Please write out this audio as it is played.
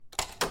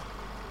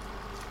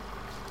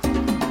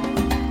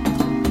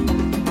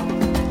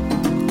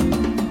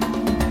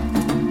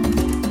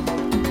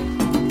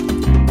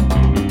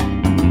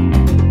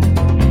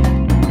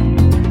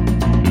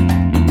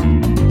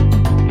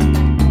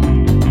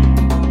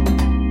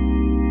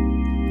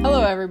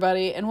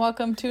everybody, and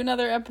welcome to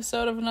another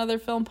episode of Another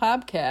Film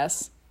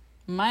Podcast.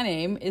 My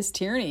name is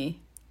Tierney.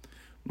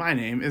 My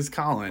name is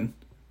Colin.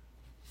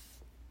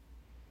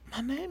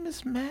 My name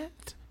is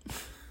Matt.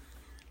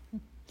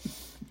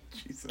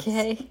 Jesus.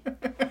 Okay.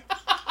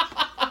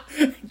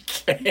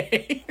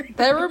 Okay.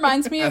 That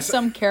reminds me of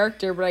some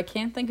character, but I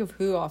can't think of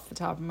who off the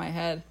top of my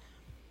head.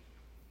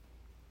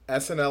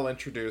 SNL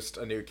introduced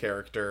a new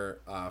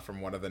character from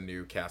one of the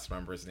new cast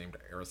members named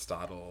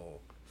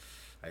Aristotle.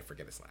 I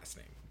forget his last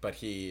name, but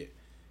he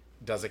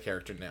does a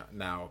character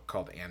now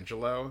called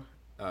Angelo,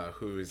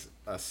 who's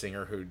a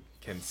singer who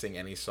can sing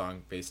any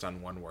song based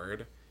on one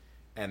word,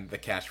 and the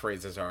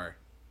catchphrases are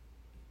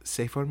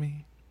 "Say for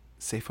me,"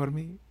 "Say for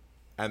me,"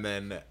 and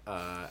then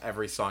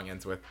every song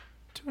ends with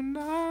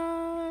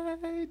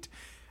 "Tonight,"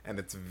 and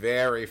it's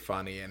very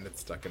funny and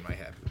it's stuck in my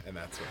head, and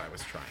that's what I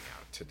was trying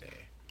out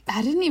today.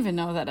 I didn't even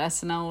know that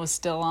SNL was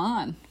still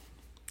on.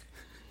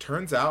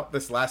 Turns out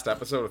this last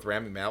episode with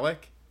Rami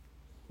Malek,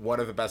 one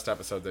of the best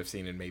episodes I've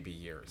seen in maybe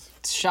years.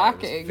 It's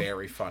shocking. It was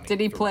very funny. Did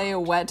he play a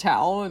wet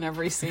towel in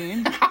every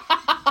scene?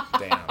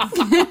 Damn.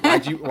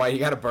 Why you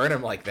gotta burn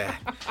him like that?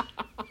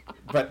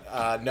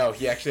 But no,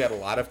 he actually had a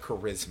lot of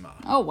charisma.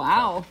 Oh,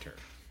 wow.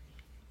 Character.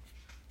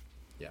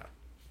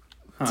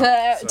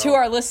 Yeah. To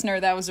our listener,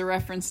 that was a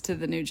reference to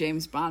the new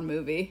James Bond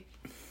movie.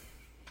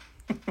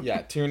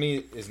 Yeah,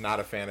 Tierney is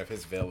not a fan of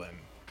his villain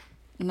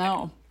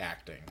No.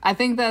 acting. I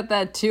think that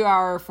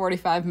 2-hour,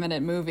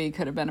 45-minute movie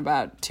could have been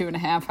about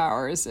 2.5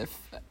 hours if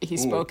he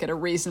spoke at a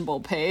reasonable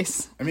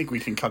pace. I think we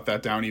can cut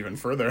that down even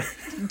further.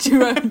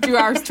 2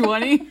 hours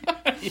 20?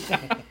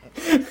 Yeah.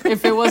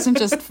 If it wasn't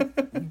just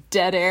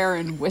dead air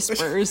and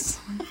whispers.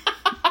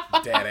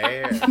 Dead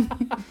Air.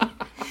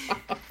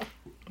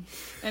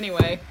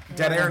 Anyway.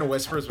 Dead Air and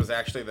Whispers was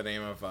actually the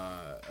name of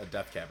a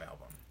Death Cab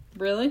album.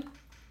 Really?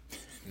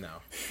 No.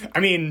 I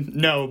mean,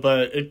 no,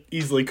 but it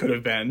easily could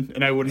have been,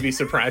 and I wouldn't be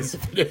surprised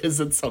if it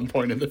is at some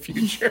point in the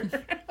future.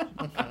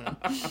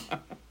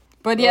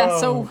 But yeah,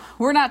 so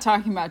we're not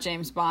talking about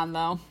James Bond,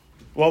 though.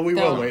 Well, we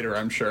will later,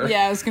 I'm sure.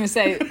 Yeah, I was going to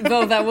say,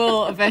 though that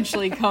will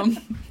eventually come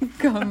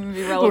and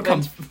be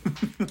relevant.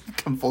 We'll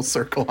come full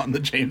circle on the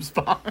James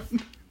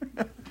Bond.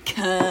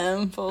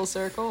 Come full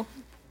circle.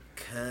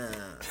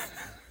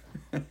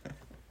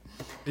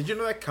 Did you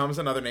know that comes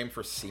another name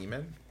for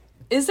semen?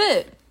 Is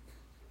it?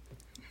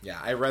 Yeah,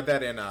 I read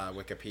that in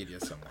Wikipedia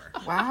somewhere.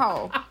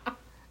 Wow.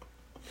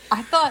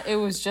 I thought it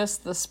was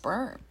just the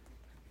sperm.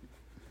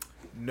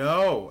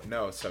 No,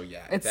 so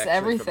yeah. It's actually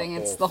everything.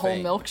 It's the whole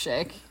thing.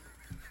 milkshake.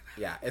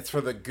 Yeah, it's for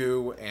the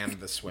goo and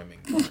the swimming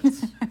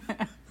parts.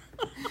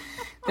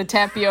 The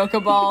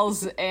tapioca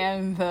balls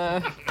and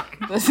the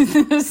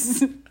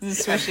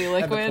swishy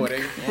liquid. And the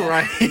pudding.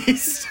 Yeah.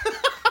 Christ.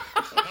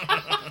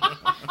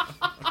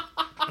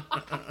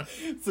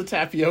 It's the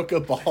tapioca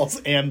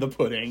balls and the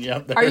pudding.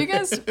 Yep. Are you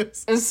guys,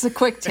 this is a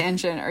quick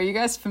tangent. Are you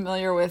guys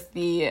familiar with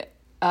the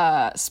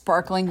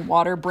sparkling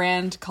water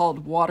brand called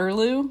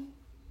Waterloo?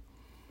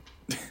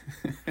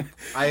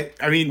 I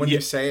mean, when yeah.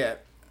 you say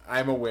it,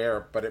 I'm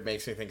aware, but it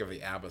makes me think of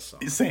the ABBA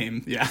song.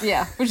 Same, yeah.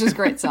 Yeah, which is a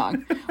great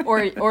song.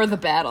 Or the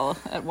battle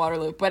at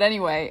Waterloo. But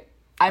anyway,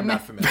 I'm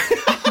not familiar.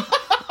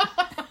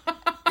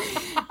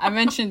 I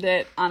mentioned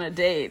it on a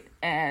date,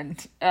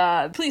 and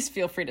please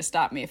feel free to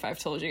stop me if I've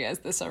told you guys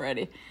this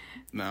already.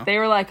 No. They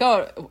were like,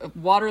 oh,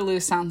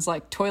 Waterloo sounds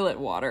like toilet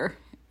water.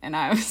 And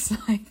I was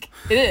like,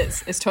 it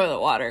is. It's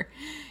toilet water.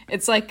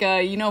 It's like,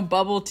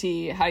 bubble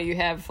tea, how you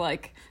have,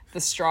 like,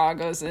 the straw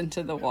goes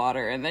into the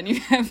water, and then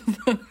you have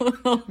the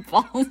little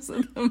balls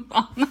at the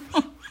bottom.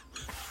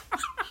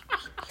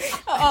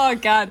 Oh,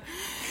 God.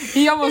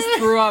 He almost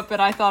threw up, and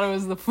I thought it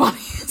was the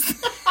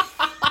funniest.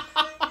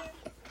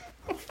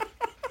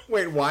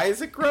 Wait, why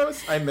is it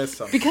gross? I missed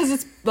something. Because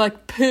it's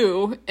like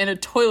poo in a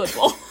toilet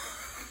bowl.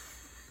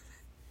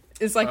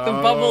 It's like the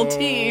bubble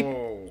tea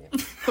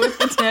with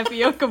the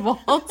tapioca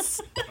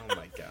balls. Oh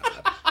my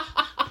god.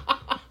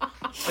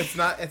 It's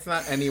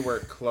not anywhere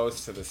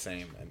close to the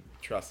same, and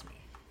trust me.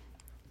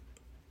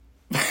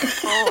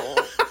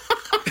 Oh.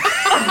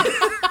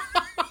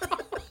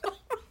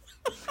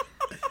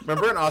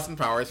 Remember in Austin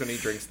Powers when he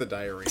drinks the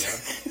diarrhea?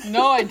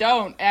 No, I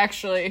don't,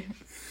 actually.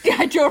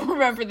 I don't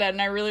remember that,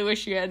 and I really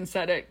wish you hadn't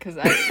said it, because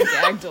I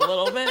gagged a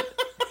little bit.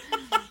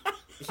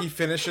 He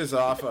finishes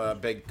off a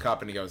big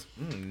cup and he goes,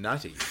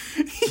 nutty.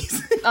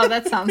 Oh,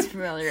 that sounds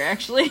familiar,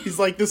 actually. He's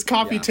like, this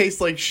coffee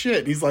tastes like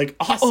shit. He's like,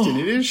 Austin,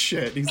 it is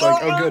shit. He's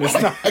like, oh, good, it's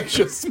not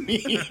just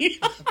me.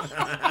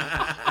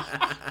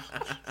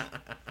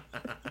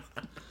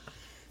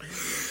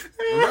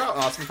 Remember how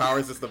Austin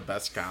Powers is the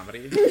best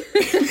comedy?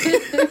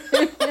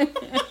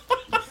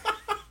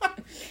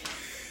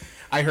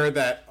 I heard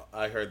that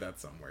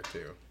somewhere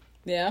too.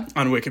 Yeah?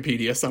 On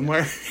Wikipedia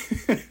somewhere.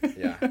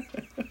 Yeah.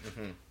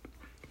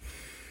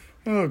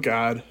 Oh,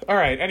 God. All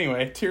right,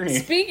 anyway, Tierney.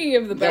 Speaking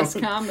of the best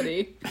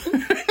comedy,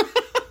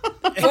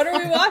 what are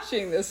we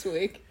watching this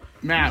week?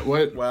 Matt,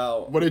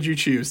 what did you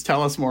choose?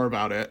 Tell us more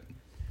about it.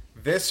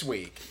 This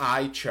week,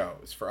 I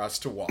chose for us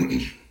to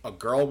watch A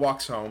Girl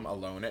Walks Home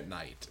Alone at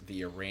Night,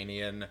 the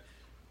Iranian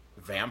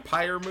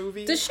vampire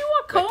movie. Does she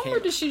walk home or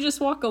does she just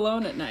walk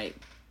alone at night?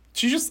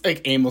 She just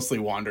like aimlessly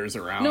wanders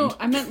around. No,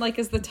 I meant like,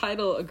 is the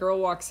title "A Girl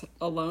Walks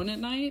Alone at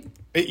Night"?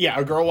 Yeah,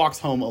 A Girl Walks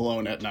Home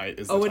Alone at Night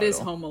is the title. It is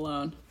Home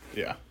Alone.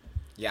 Yeah.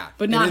 Yeah,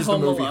 but not it is Home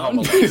the movie Alone. Home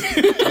Alone.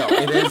 No,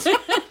 it is.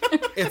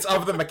 It's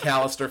of the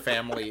McAllister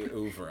family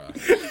oeuvre.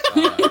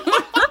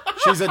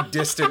 She's a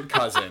distant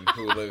cousin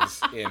who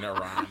lives in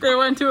Iran. They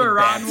went to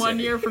Iran Bad one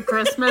City. year for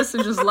Christmas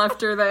and just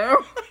left her there.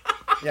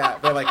 Yeah,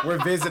 they're like,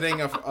 we're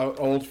visiting an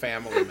old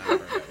family member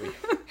that we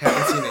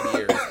haven't seen in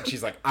years. And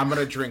she's like, I'm going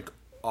to drink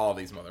all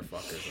these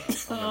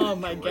motherfuckers up. Oh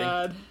my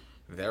god.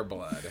 Their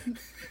blood.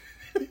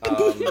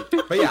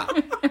 But yeah,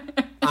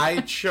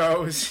 I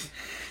chose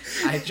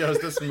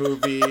this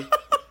movie.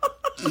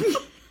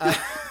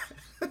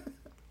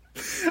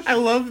 I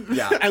love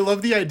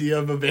the idea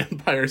of a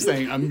vampire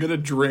saying, I'm gonna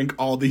drink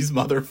all these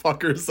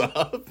motherfuckers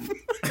up.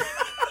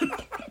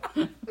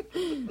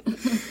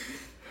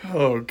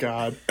 Oh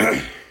god.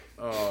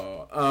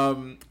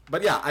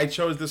 But yeah, I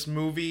chose this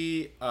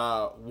movie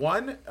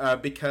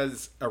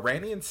because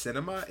Iranian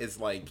cinema is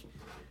like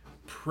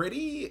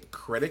pretty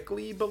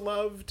critically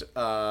beloved.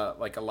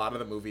 Like a lot of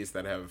the movies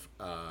that have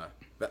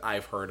that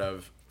I've heard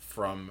of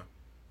from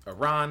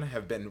Iran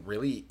have been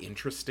really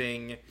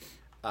interesting.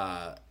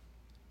 I'm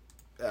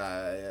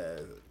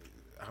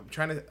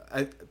trying to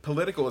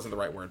political isn't the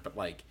right word, but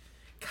like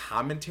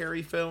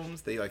commentary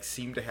films. They like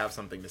seem to have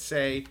something to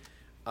say.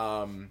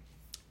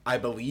 I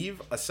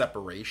believe A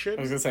Separation,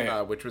 I was gonna say,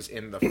 which was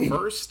in the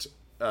first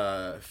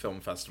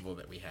film festival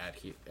that we had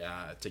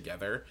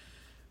together,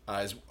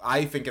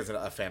 I think is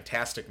a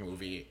fantastic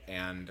movie,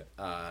 and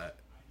I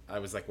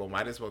was like, well,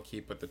 might as well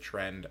keep with the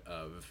trend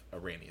of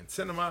Iranian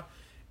cinema.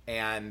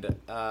 And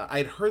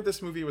I'd heard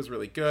this movie was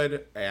really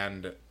good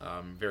and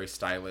very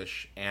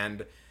stylish,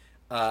 and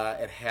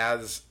it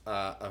has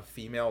a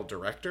female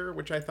director,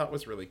 which I thought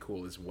was really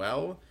cool as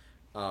well,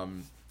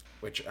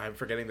 which I'm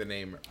forgetting the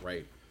name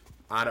right.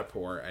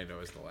 Anapur, I know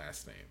is the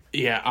last name.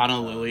 Yeah,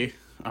 Anna Lily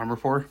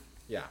Amirpour.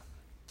 Yeah.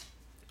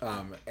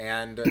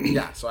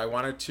 So I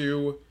wanted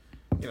to,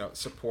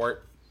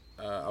 support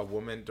a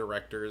woman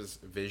director's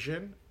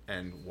vision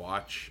and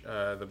watch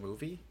the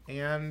movie.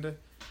 And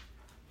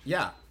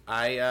yeah,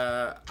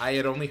 I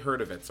had only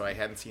heard of it, so I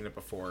hadn't seen it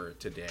before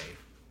today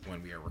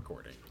when we are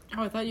recording.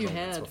 Oh, I thought you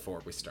Moments had.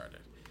 before we started.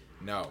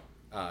 No.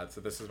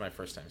 So this is my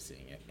first time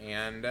seeing it.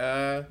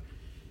 And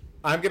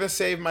I'm going to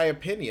save my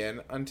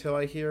opinion until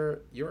I hear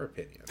your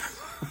opinion.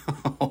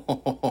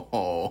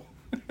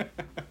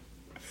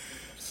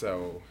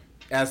 So,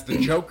 as the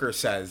Joker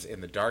says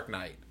in The Dark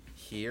Knight,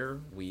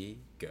 here we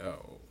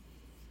go.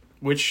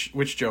 Which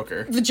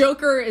Joker? The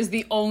Joker is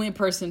the only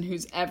person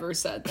who's ever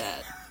said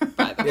that,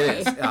 by the way.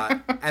 It is.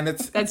 And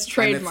it's... That's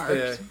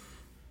trademarked.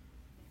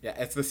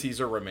 It's the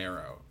Cesar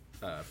Romero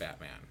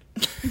Batman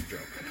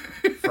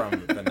Joker from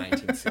the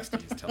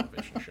 1960s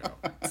television show.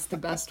 It's the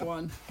best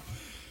one.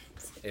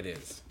 It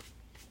is.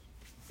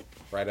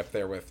 Right up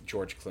there with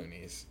George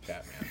Clooney's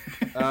Batman.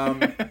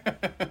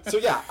 So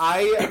yeah,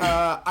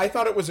 I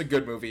thought it was a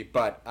good movie,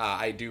 but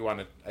I do want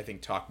to, I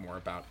think, talk more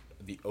about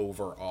the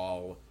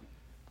overall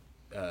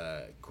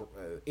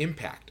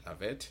impact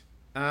of it.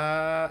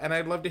 And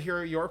I'd love to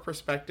hear your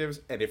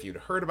perspectives. And if you'd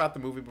heard about the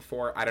movie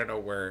before, I don't know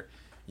where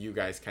you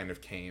guys kind of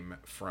came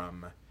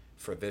from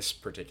for this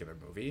particular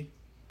movie.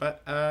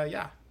 But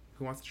yeah,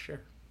 who wants to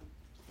share?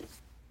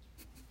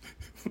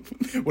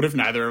 What if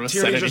neither of us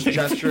Tierney said just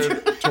anything?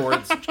 gestured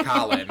towards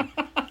Colin.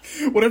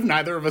 What if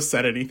neither of us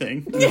said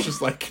anything? And it's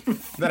just like...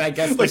 Then I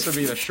guess this would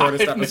be the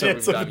shortest 5 episode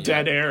minutes we've of done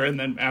dead yet. air, and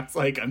then Matt's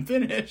like, I'm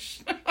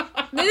finished.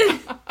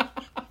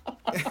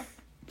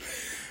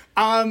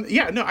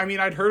 Yeah, no, I mean,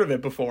 I'd heard of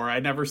it before.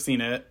 I'd never seen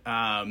it.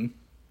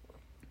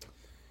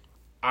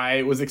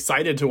 I was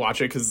excited to watch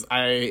it because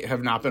I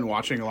have not been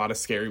watching a lot of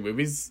scary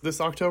movies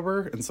this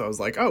October. And so I was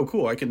like, oh,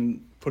 cool, I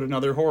can put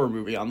another horror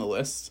movie on the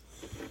list.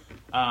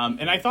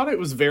 And I thought it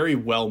was very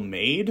well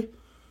made.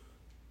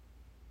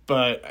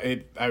 But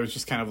I was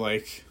just kind of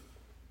like,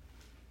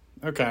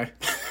 okay.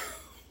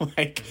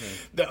 Like,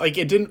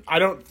 it didn't... I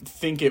don't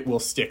think it will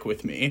stick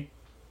with me.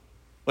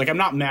 Like, I'm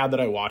not mad that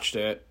I watched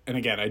it. And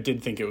again, I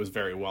did think it was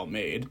very well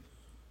made.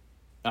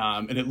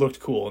 And it looked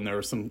cool, and there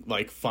were some,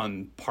 like,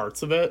 fun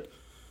parts of it.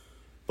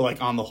 But,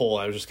 like, on the whole,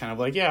 I was just kind of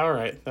like, yeah, all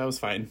right, that was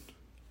fine.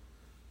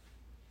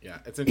 Yeah,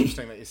 it's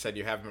interesting that you said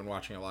you haven't been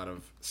watching a lot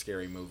of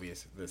scary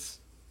movies this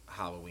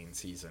Halloween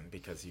season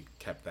because you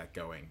kept that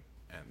going,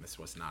 and this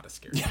was not a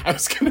scary movie. Yeah, I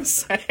was going to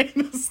say,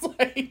 it's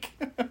like...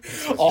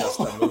 This was just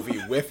a movie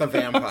with a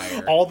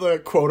vampire. All the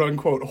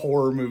quote-unquote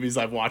horror movies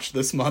I've watched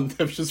this month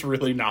have just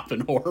really not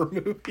been horror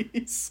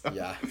movies. So.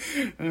 Yeah.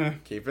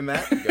 Keeping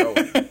that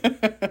going.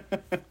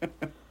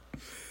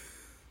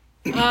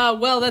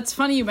 Well, that's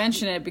funny you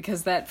mention it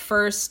because that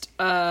first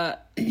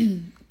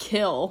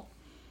kill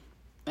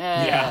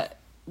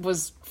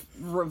was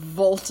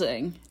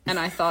revolting, and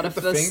I thought if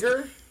The this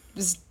finger?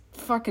 was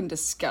fucking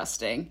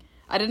disgusting.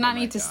 I did not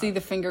need to God. see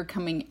the finger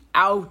coming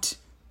out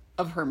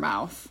of her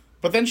mouth.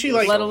 But then she,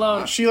 like, Let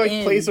alone she, like,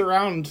 in. plays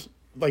around,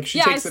 like, she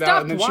Yeah, I takes it out,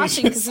 stopped and then watching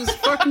she's because just...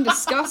 it was fucking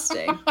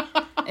disgusting.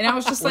 And I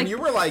was just When like, you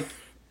were like,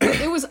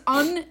 it was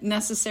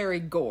unnecessary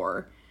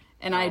gore.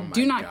 And I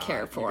do not God,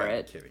 care for you gotta be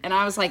it. kidding And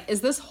I was like, is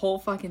this whole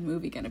fucking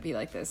movie going to be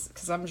like this?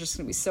 Because I'm just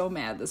going to be so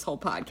mad this whole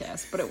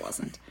podcast. But it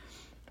wasn't.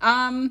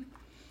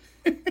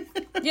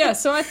 Yeah,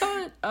 so I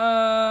thought,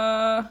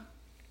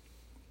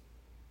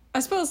 I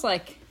suppose,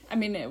 like, I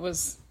mean, it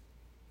was,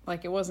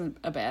 like, it wasn't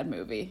a bad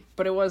movie.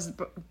 But it was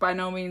by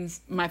no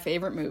means my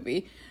favorite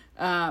movie.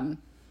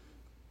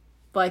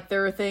 Like,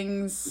 there were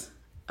things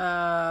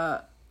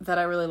that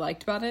I really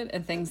liked about it.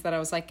 And things that I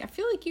was like, I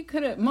feel like you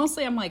could have,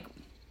 mostly I'm like,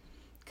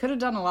 could have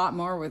done a lot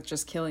more with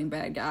just killing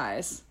bad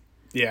guys.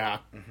 Yeah.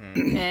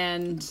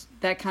 And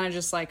that kind of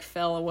just like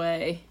fell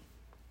away.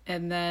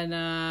 And then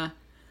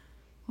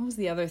what was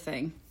the other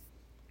thing?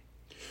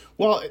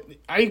 Well,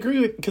 I agree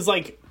with, because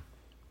like,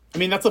 I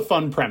mean, that's a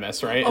fun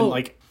premise, right? Oh. And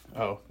like,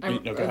 no,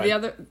 go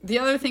ahead. The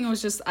other thing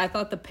was just, I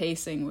thought the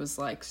pacing was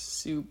like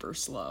super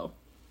slow.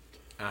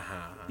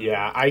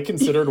 Yeah, I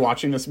considered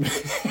watching this movie.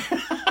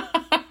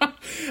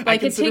 I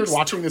considered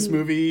watching this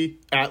movie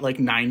at like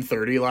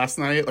 9:30 last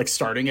night, like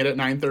starting it at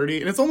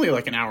 9:30, and it's only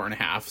like an hour and a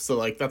half, so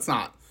like that's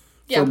not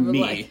for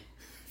me. Like,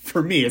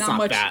 for me, it's not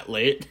much. that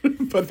late.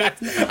 But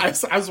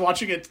I was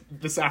watching it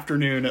this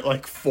afternoon at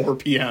like 4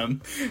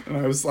 p.m. and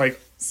I was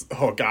like,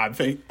 oh god,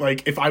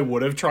 like if I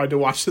would have tried to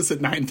watch this at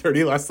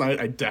 9:30 last night,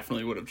 I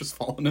definitely would have just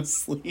fallen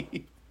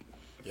asleep.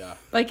 yeah.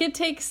 Like it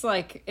takes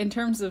like, in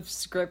terms of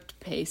script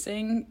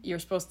pacing, you're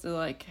supposed to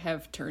like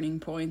have turning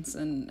points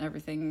and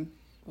everything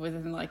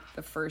within like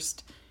the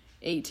first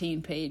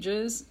 18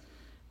 pages,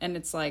 and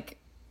it's like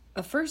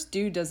the first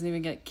dude doesn't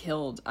even get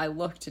killed. I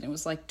looked and it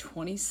was like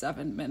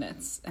 27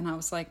 minutes, and I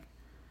was like,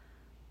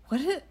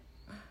 what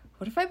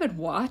have I been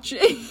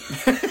watching?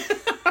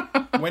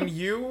 When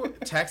you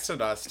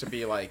texted us to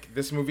be like,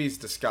 this movie's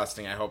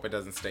disgusting, I hope it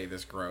doesn't stay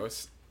this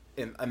gross,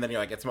 and then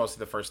you're like, it's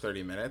mostly the first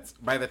 30 minutes,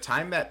 by the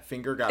time that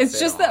finger got It's bit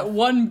just off, that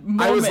one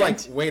moment. I was like,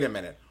 wait a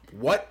minute,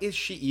 what is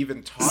she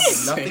even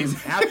talking? Nothing's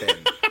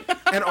happened.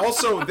 And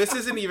also, this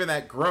isn't even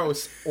that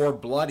gross or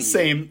bloody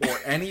or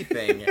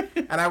anything.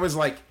 And I was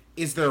like,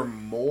 is there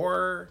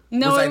more?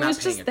 No, I it not was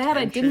paying just that.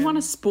 I didn't attention? want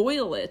to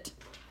spoil it.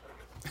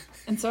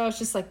 And so I was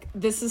just like,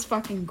 this is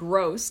fucking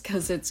gross,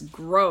 because it's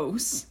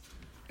gross.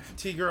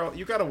 T-girl,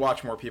 you gotta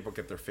watch more people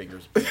get their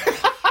fingers bit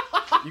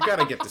off. You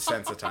gotta get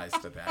desensitized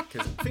to that,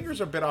 because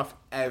fingers are bit off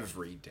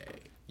every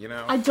day, you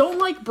know? I don't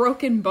like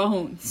broken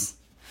bones.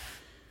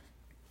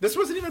 This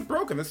wasn't even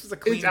broken. This was a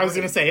clean I was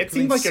gonna say, it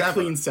seemed like sever. a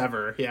clean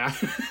sever, yeah.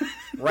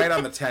 Right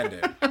on the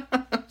tendon.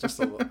 Just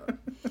a little.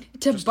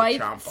 To Just a bite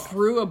chomp off.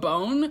 through a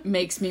bone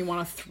makes me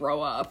want to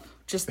throw up.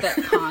 Just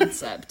that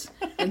concept.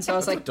 And so I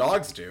was That's like, what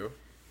dogs do.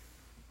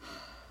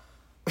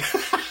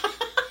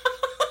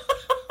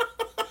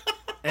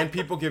 And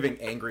people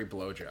giving angry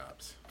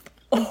blowjobs.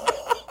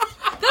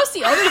 that's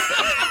the other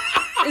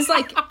thing. Is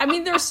like, I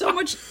mean, there's so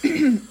much,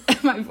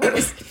 my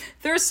voice,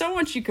 there's so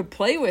much you could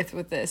play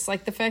with this.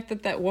 Like the fact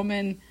that that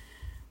woman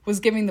was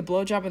giving the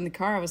blowjob in the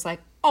car, I was like,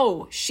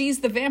 oh,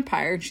 she's the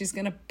vampire and she's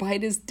going to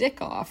bite his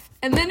dick off.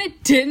 And then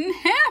it didn't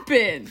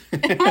happen.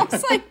 And I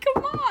was like,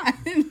 come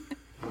on.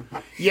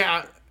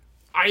 Yeah,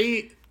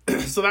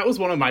 so that was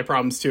one of my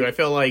problems too. I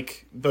feel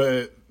like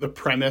the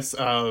premise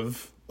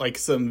of like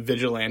some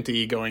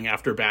vigilante going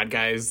after bad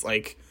guys,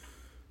 like,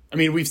 I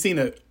mean, we've seen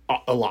it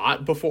a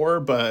lot before,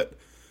 but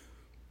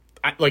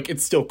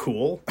it's still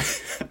cool.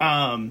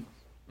 And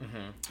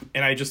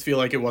I just feel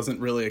like it wasn't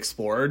really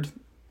explored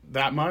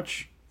that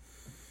much.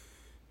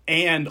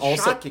 And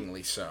also,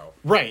 shockingly so.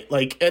 Right,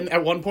 like, and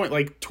at one point,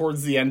 like,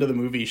 towards the end of the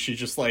movie, she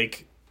just,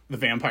 like, the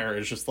vampire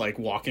is just, like,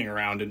 walking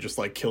around and just,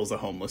 like, kills a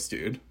homeless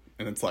dude.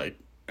 And it's like,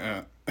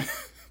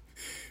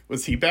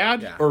 was he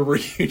bad? Yeah. Or were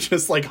you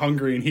just, like,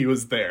 hungry and he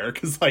was there?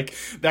 Because, like,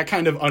 that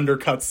kind of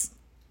undercuts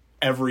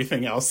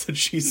everything else that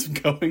she's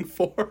going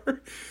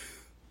for.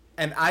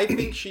 And I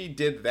think she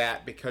did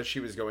that because she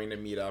was going to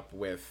meet up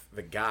with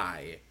the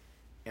guy,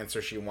 and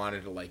so she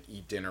wanted to, like,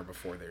 eat dinner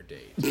before their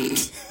date.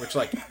 Which,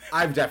 like,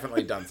 I've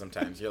definitely done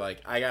sometimes. You're like,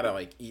 I gotta,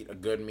 like, eat a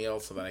good meal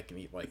so that I can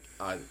eat, like,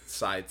 a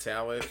side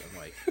salad and,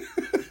 like,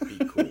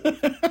 be cool.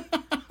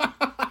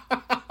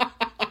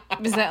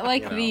 Is that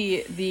like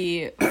You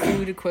the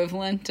food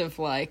equivalent of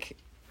like,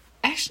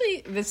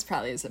 actually, this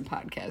probably isn't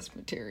podcast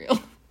material.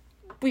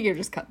 We could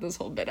just cut this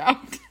whole bit out.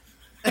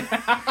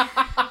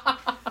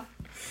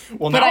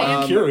 Well, But now I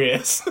I'm am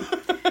curious.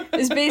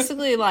 It's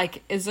basically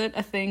like, is it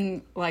a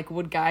thing like,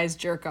 would guys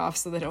jerk off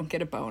so they don't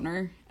get a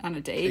boner on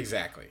a date?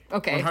 Exactly.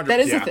 Okay, 100%. that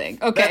is a Yeah. thing.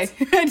 Okay,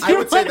 I would say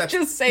want to that's-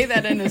 just say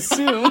that and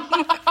assume.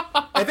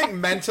 I think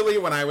mentally,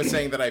 when I was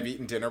saying that I've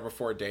eaten dinner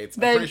before dates,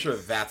 I'm Then- pretty sure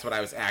that's what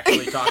I was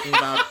actually talking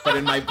about. But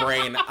in my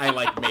brain, I,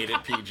 like, made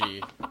it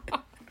PG.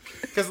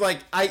 Because, like,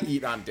 I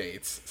eat on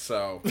dates,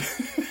 so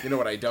you know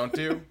what I don't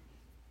do?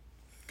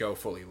 Go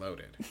fully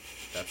loaded.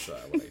 That's what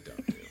I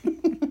don't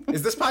do.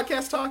 Is this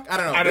podcast talk? I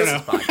don't know. I don't This know.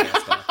 is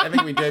podcast talk. I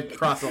think we did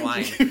cross the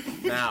line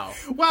now.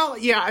 Well,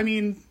 yeah, I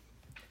mean,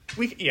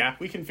 we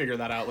can figure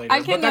that out later.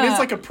 I can, but that is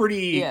like a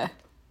pretty, yeah.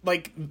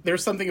 like,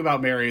 there's something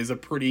about Mary is a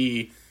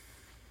pretty,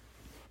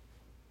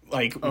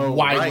 like Oh,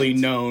 widely right.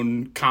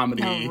 known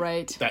comedy Oh,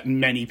 right. that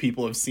many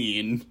people have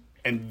seen,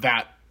 and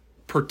that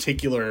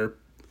particular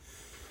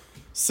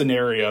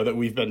scenario that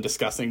we've been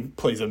discussing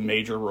plays a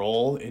major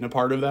role in a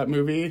part of that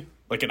movie,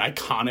 like an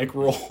iconic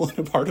role in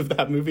a part of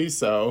that movie.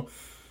 So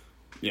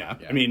yeah.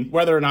 I mean,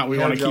 whether or not we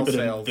want to keep it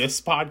in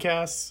this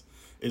podcast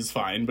is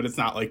fine, but it's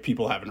not like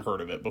people haven't heard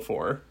of it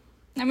before.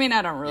 I mean,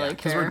 I don't really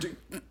 'cause care.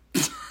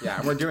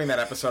 we're doing that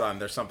episode on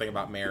There's Something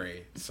About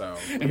Mary, so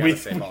we And gotta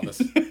save all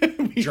this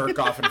jerk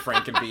off and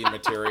Frankenbean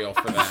material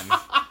for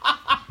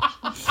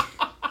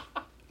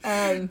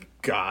then.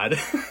 God.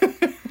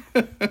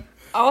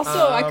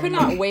 Also, I could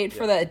not wait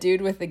for that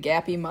dude with the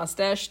gappy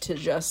mustache to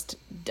just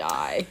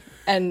die.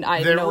 And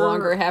I There no were-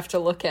 longer have to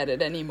look at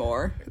it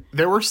anymore.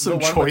 There were The some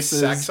one with choices.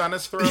 sex on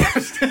his throat.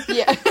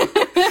 Yeah.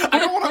 I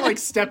don't want to like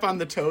step on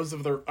the toes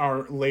of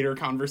our later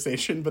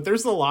conversation, but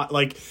there's a lot,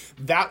 like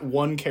that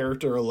one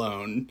character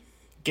alone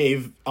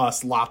gave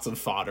us lots of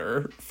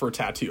fodder for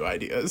tattoo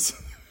ideas.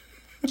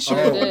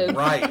 Sure did.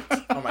 Right.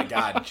 Oh my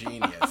god,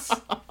 genius.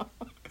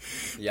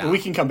 Yeah. We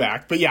can come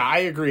back, but yeah, I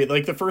agree.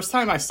 Like the first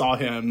time I saw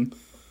him,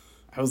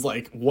 I was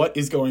like, what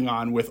is going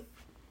on with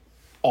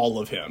all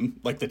of him?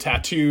 Like the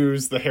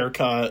tattoos, the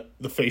haircut,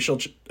 the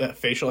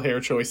facial hair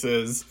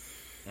choices.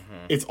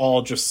 It's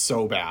all just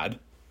so bad.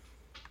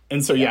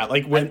 And so yeah,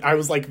 like when I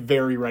was like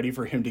very ready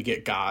for him to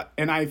get got,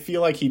 and I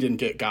feel like he didn't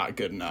get got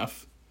good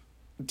enough.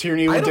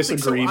 Tierney would don't think so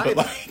disagree, but either.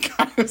 like,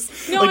 I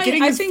was, No, like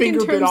getting I his think in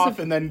finger bit terms off of-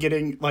 and then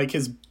getting like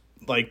his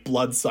like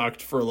blood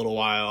sucked for a little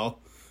while.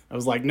 I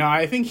was like, no,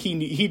 I think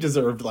he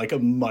deserved like a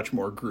much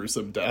more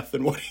gruesome death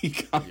than what he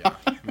got. Yeah,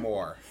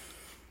 more.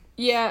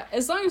 Yeah,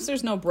 as long as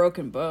there's no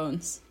broken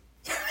bones.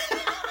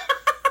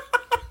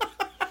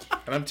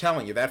 And I'm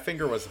telling you, that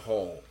finger was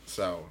whole,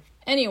 so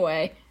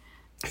Anyway,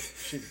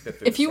 she bit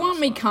through if the you want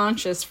soft me spot.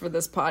 conscious for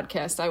this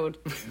podcast, I would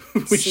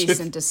We cease should-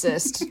 and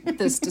desist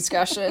this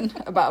discussion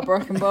about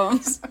broken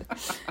bones.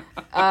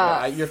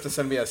 You have to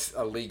send me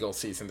a legal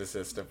cease and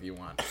desist if you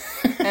want.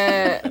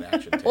 That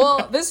action taken.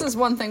 Well, this is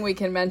one thing we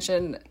can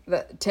mention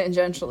that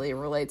tangentially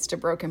relates to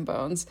broken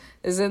bones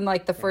is in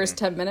like the first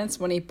 10 minutes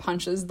when he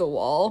punches the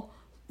wall.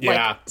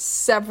 Yeah. Like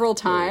several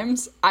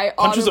times. I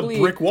Punches a audibly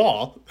brick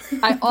wall.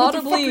 I What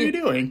the fuck are you audibly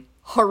doing?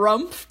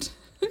 harumphed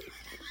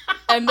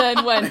and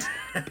then went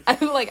I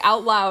like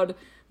out loud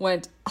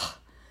went "Ugh,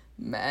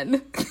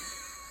 men.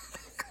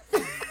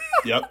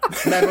 Yep.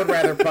 Men would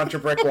rather punch a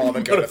brick wall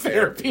than go to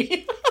therapy.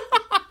 Therapy.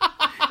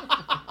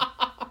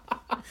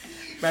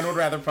 Men would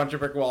rather punch a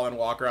brick wall and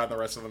walk around the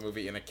rest of the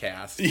movie in a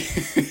cast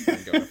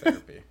than go to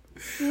therapy.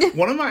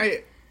 One of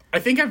my, I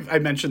think I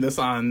mentioned this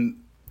on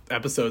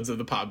episodes of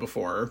the pod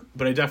before,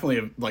 but I definitely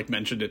have like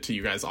mentioned it to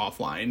you guys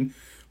offline.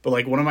 But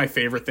like one of my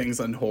favorite things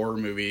on horror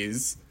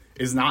movies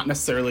is not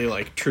necessarily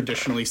like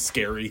traditionally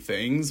scary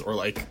things or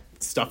like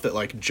stuff that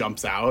like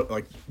jumps out,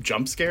 like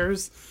jump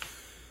scares,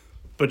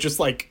 but just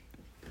like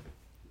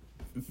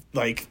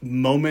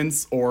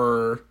moments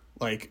or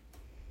like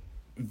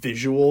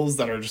visuals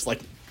that are just like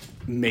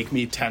make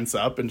me tense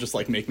up and just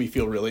like make me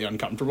feel really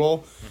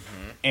uncomfortable.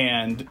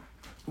 And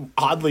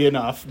oddly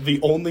enough, the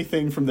only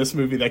thing from this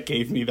movie that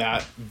gave me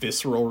that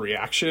visceral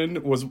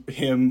reaction was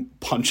him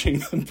punching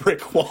the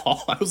brick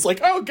wall. I was like,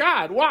 oh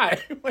God, why?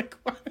 Like,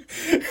 why?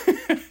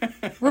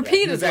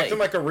 Repeatedly. He was acting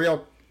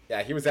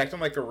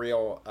like a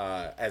real,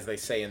 as they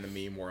say in the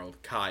meme world,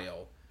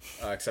 Kyle.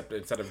 Except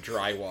instead of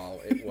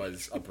drywall, it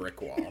was a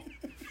brick wall.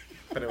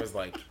 But it was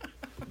like,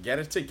 get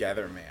it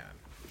together, man.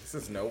 This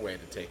is no way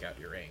to take out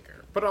your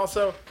anger. But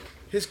also,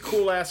 his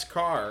cool-ass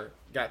car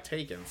got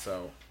taken,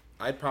 so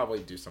I'd probably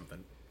do something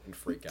and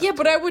freak out. Yeah,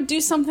 but I would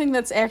do something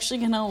that's actually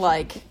gonna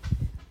like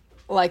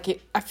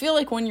I feel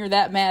like when you're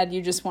that mad,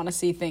 you just want to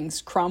see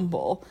things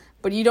crumble,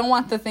 but you don't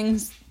want the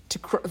things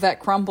that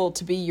crumble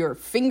to be your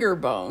finger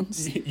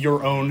bones.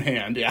 Your own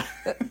hand, yeah.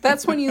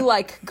 That's when you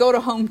like go to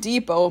Home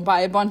Depot and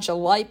buy a bunch of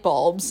light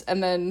bulbs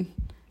and then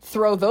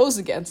throw those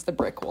against the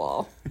brick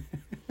wall.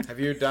 Have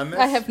you done this?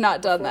 I have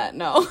not done that.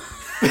 No.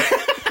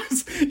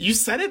 You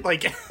said it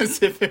like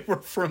as if it were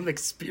from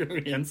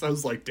experience. I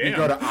was like, damn. You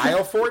go to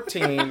aisle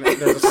 14,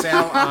 there's a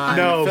sale on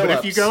no, but if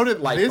Philips you go to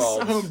light this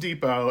bulbs. Home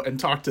Depot and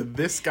talk to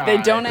this guy,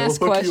 They don't he'll ask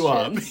hook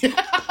questions. you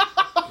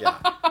up. Yeah.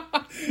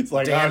 It's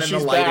like, Dan oh, in the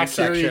she's lighting back.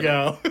 Here you section.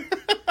 go.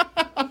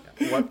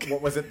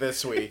 What was it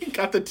this week?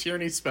 Got the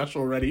Tierney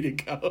special ready to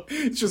go.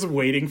 It's just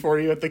waiting for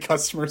you at the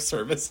customer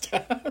service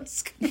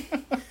desk.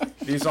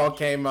 These all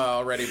came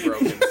already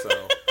broken,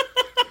 so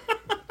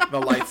the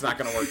light's not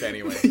going to work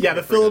anyway. Yeah,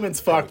 the Free to filament's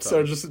fucked,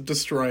 photo. so just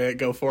destroy it.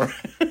 Go for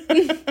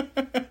it.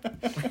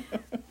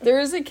 There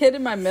was a kid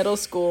in my middle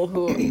school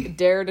who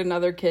dared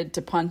another kid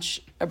to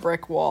punch a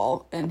brick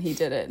wall, and he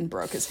did it and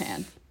broke his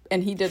hand.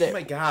 And he did it Oh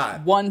my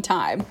God. one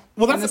time.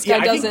 Well, and that's- this guy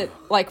yeah, I does think-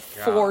 it like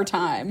 4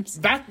 times.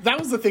 That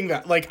was the thing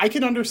that, like, I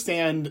can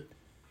understand,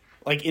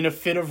 like, in a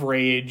fit of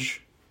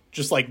rage,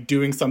 just, like,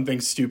 doing something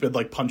stupid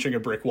like punching a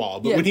brick wall.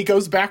 But Yeah. when he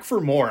goes back for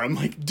more, I'm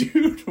like,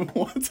 dude,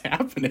 what's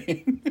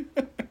happening?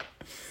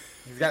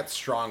 He's got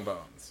strong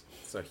bones,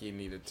 so he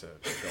needed to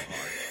go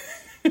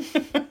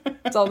hard.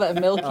 It's all that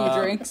milk he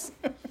drinks.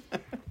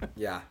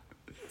 Yeah.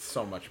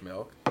 so much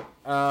milk.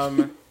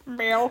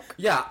 Milk.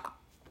 Yeah,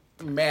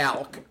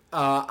 milk.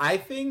 I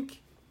think.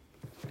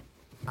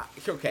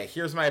 Okay,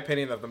 here's my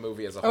opinion of the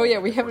movie as a whole. Oh yeah,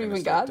 we if haven't we're gonna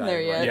even start gotten there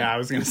diving yet. right Yeah, I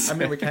was gonna say. I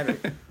mean, we kind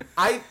of.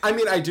 I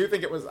mean, I do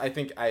think it was. I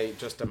think I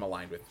just am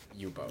aligned with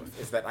you both.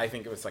 Is that I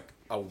think it was like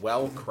a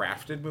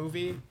well-crafted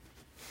movie.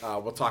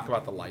 We'll talk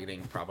about the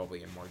lighting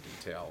probably in more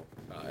detail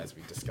as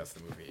we discuss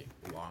the movie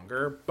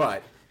longer.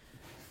 But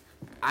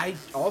I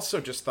also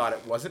just thought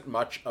it wasn't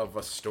much of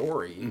a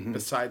story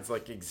besides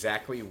like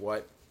exactly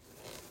what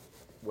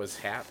was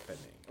happening.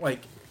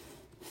 Like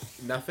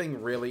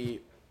nothing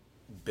really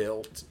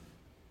built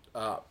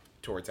up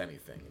towards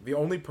anything. The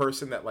only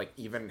person that like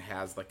even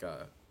has like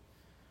a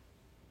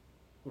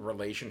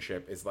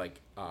relationship is like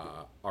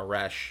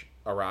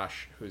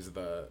Arash, who's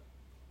the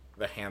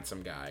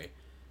handsome guy,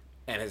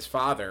 and his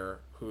father,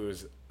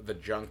 who's the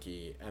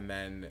junkie, and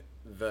then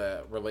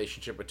the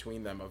relationship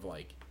between them of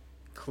like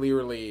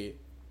clearly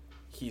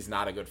he's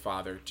not a good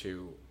father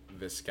to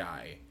this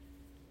guy,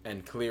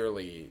 and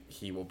clearly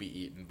he will be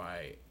eaten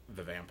by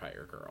the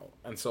vampire girl.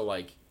 And so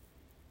like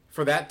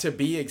for that to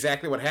be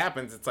exactly what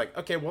happens, it's like,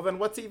 okay, well then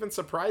what's even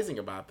surprising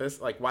about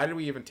this? Like, why did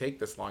we even take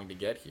this long to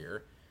get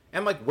here?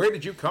 And like, where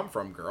did you come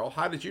from, girl?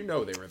 How did you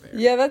know they were there?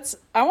 Yeah,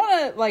 I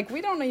want to, like, we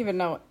don't even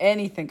know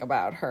anything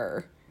about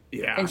her.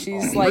 Yeah. And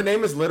she's Her like,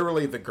 name is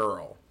literally the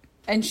girl.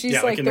 and she's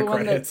Yeah, like in the the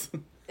one credits.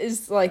 that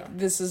is like,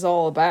 this is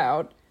all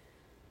about.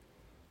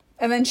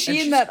 And then she And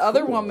and, she's that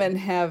other cool. woman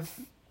have,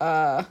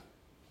 The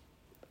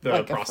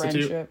like a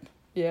prostitute. friendship.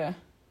 Yeah.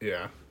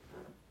 Yeah.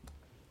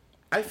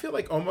 I feel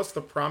like almost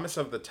the promise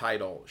of the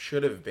title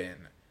should have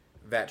been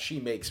that she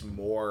makes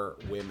more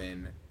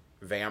women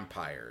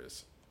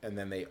vampires, and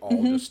then they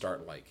all just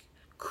start like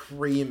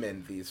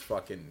creaming these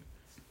fucking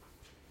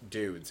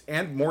dudes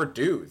and more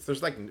dudes.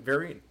 There's like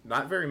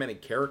not very many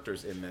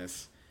characters in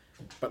this,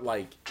 but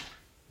like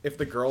if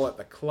the girl at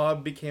the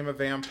club became a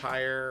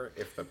vampire,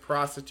 if the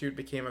prostitute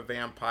became a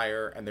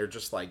vampire, and they're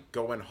just like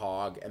going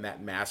hog, and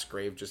that mass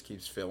grave just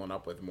keeps filling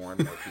up with more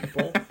and more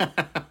people,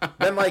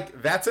 then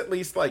like that's at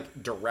least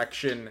like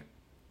direction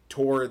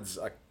towards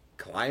a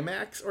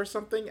climax or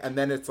something. And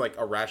then it's like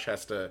Arash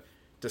has to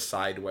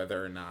decide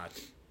whether or not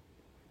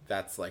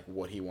that's like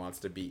what he wants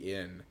to be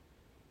in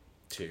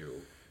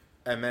to,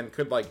 and then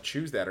could like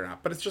choose that or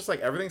not. But it's just like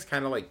everything's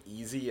kind of like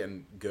easy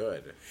and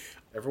good.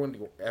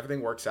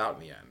 Everything works out in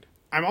the end.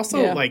 I'm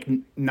also Yeah. like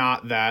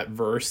not that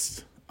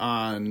versed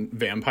on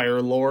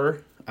vampire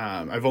lore.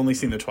 I've only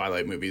seen the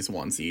Twilight movies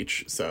once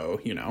each, so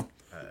you know.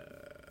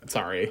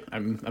 Sorry,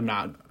 I'm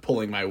not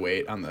pulling my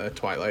weight on the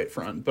Twilight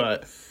front,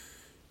 but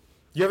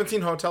You haven't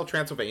seen Hotel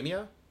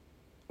Transylvania?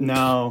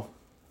 no.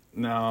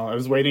 I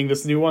was waiting.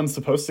 This new one's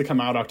supposed to come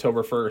out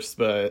October 1st,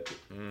 but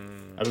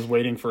I was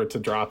waiting for it to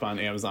drop on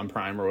Amazon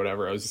Prime or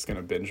whatever. I was just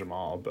gonna binge them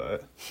all,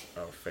 but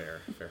Oh,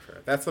 fair.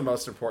 That's the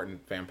most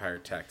important vampire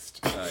text.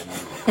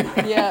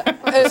 Yeah.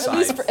 at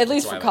least for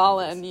Twilight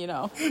Colin, movies. you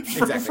know.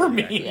 Exactly. for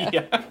me,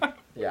 Yeah.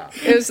 Yeah.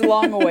 It was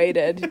long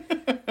awaited.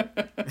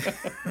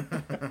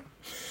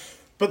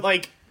 But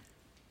like,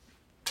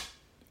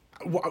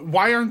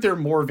 why aren't there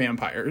more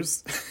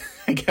vampires?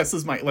 I guess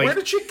is my like. Where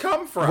did she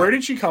come from? Where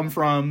did she come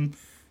from?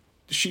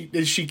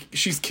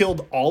 She's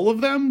killed all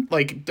of them.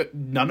 Like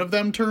none of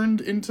them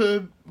turned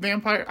into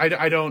vampire.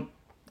 I don't.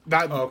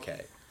 That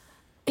Okay.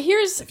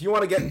 Here's If you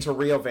want to get into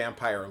real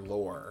vampire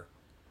lore,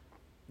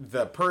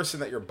 the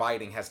person that you're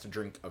biting has to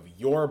drink of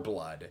your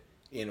blood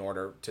in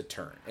order to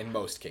turn, in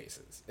most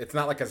cases. It's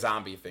not like a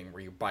zombie thing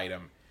where you bite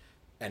them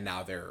and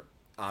now they're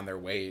on their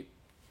way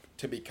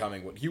to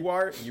becoming what you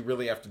are. You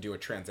really have to do a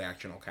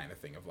transactional kind of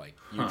thing of like,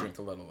 you drink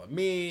a little of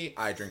me,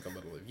 I drink a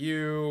little of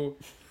you.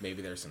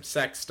 Maybe there's some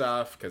sex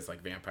stuff, because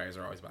like vampires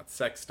are always about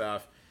sex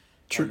stuff.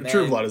 True And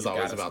then Blood is you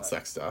always gotta about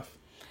start- sex stuff.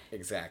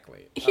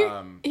 Exactly.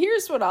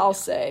 here's what I'll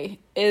say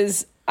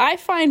is I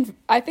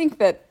think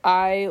that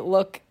I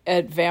look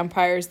at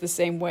vampires the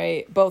same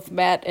way both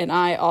Matt and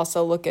I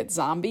also look at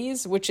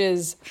zombies, which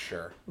is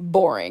Sure.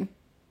 boring.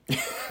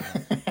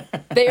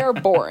 They are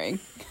boring.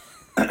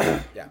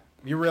 Yeah.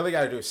 You really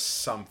got to do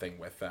something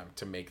with them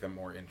to make them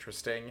more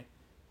interesting.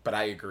 But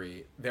I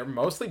agree. They're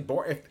mostly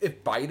boring.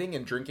 If biting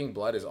and drinking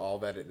blood is all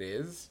that it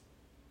is,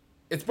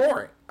 it's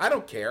boring. I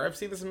don't care. I've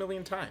seen this a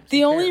million times.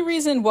 The Who only cares?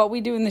 reason What We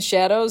Do in the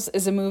Shadows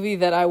is a movie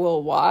that I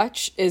will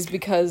watch is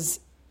because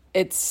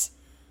it's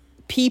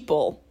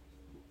people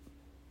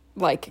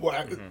like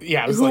Well,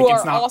 yeah, I was who like, are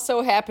it's not.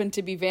 also happen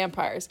to be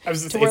vampires. I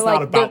was just, to it's where, not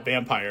like, about they're-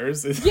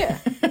 vampires. Yeah,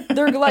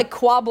 they're like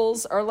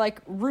quabbles are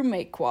like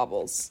roommate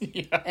quabbles,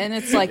 and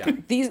it's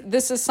like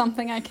this is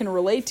something I can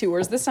relate to.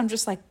 Whereas this, I'm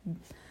just like,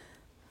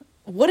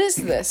 what is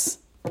this,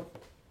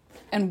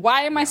 and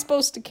why am I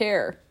supposed to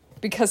care?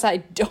 Because I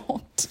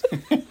don't.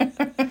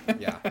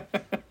 Yeah.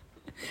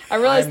 I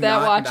realized I'm that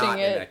not watching in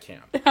it, that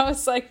camp. I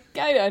was like,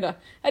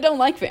 I don't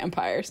like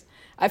vampires.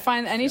 I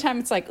find anytime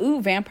it's like,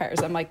 ooh, vampires,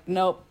 I'm like,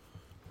 nope.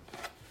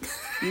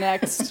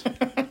 Next.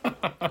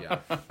 Yeah.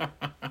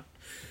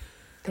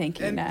 Thank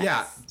you, And next.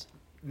 yeah,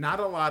 not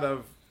a lot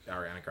of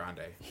Ariana Grande.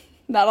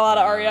 Not a lot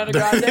of Ariana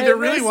Grande. There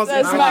really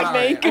wasn't. That's Not a my lot.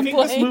 main I I think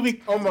this complaint.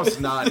 movie,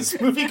 Almost none.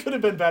 this movie could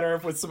have been better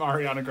with some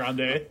Ariana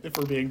Grande, if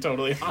we're being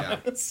totally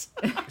honest.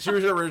 She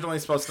was originally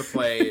supposed to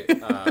play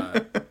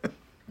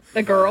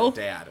The girl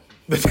Dad.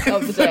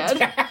 of the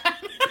dad.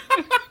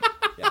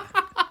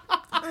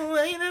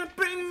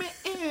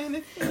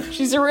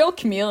 She's a real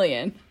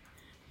chameleon.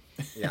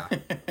 Yeah,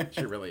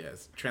 she really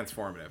is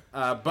transformative.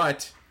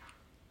 But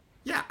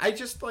yeah, I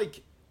just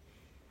like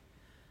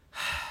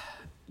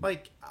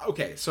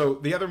okay. So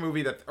the other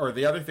movie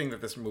the other thing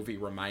that this movie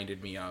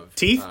reminded me of,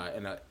 Teeth?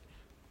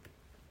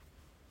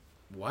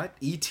 What?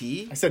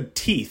 E.T.? I said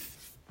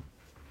teeth.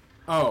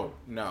 Oh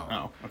no.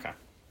 Oh, okay.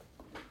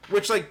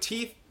 Which like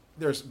Teeth?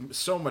 There's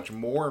so much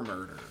more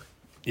murder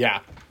Yeah.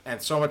 and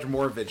so much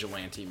more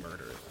vigilante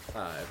murder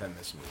than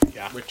this movie.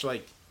 Yeah. Which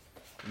like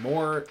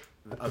more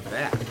of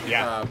that.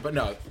 Yeah. But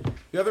no,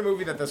 the other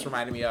movie that this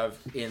reminded me of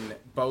in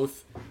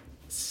both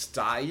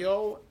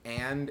style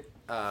and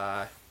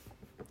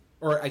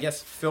or I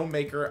guess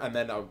filmmaker and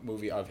then a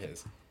movie of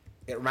his.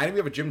 It reminded me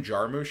of a Jim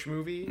Jarmusch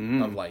movie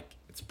of like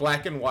it's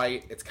black and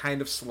white, it's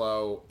kind of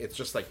slow, it's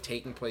just like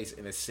taking place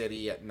in a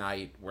city at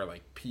night where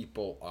like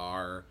people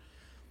are.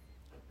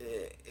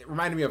 It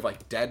reminded me of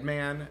like Dead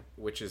Man,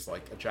 which is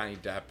like a Johnny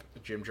Depp,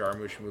 Jim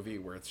Jarmusch movie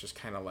where it's just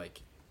kind of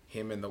like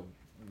him in the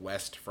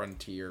West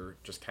frontier,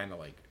 just kind of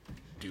like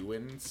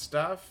doing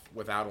stuff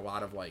without a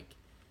lot of like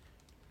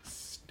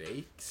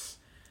stakes.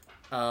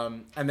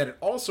 And then it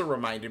also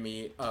reminded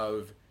me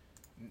of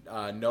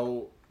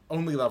No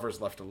Only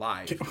Lovers Left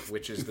Alive,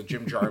 which is the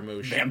Jim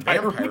Jarmusch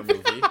Vampire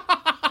movie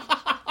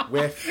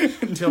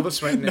with Tilda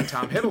Swinton and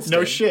Tom Hiddleston.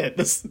 No shit.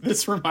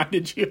 This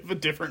reminded you of a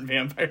different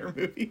vampire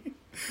movie.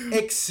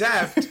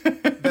 Except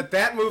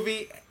that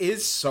movie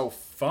is so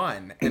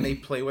fun, and they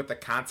play with the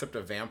concept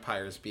of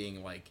vampires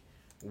being like,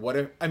 what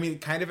if, I mean,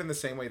 kind of in the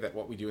same way that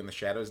What We Do in the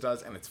Shadows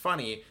does, and it's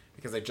funny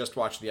because I just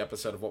watched the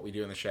episode of What We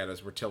Do in the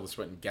Shadows where Tilda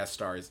Swinton guest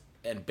stars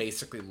and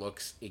basically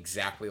looks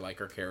exactly like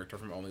her character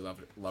from Only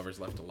Lovers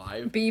Left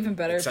Alive. Be even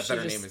better Except that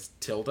her name is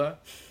Tilda.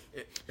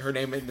 Her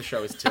name in the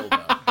show is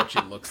Tilda, but she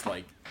looks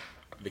like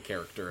the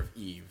character of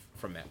Eve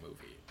from that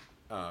movie.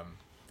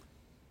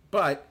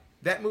 But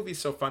that movie's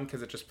so fun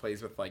because it just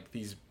plays with like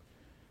these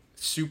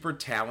super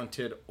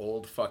talented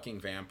old fucking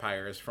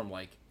vampires from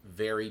like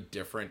very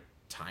different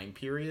time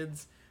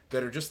periods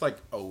that are just like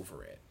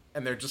over it,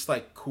 and they're just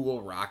like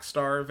cool rock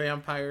star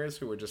vampires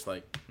who are just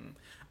like,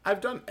 I've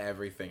done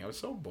everything, I was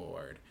so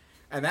bored,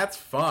 and that's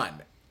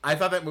fun. I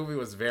thought that movie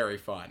was very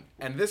fun,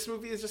 and this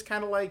movie is just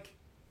kind of like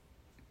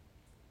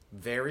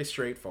very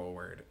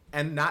straightforward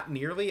and not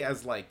nearly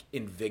as like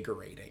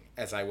invigorating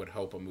as I would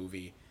hope a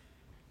movie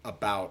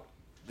about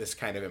this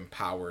kind of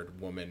empowered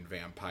woman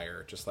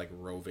vampire just like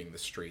roving the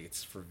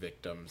streets for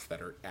victims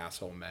that are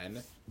asshole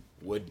men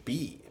would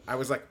be. I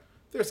was like,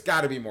 there's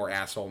got to be more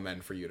asshole men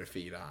for you to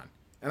feed on,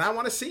 and I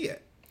want to see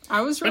it.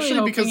 I was really Especially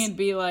hoping because- it'd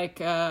be like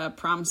a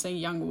promising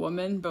young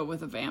woman, but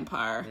with a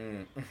vampire.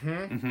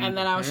 And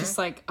then I was just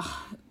like,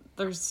 ugh,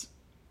 there's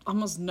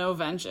almost no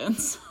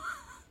vengeance.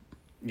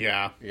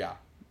 Yeah. Yeah.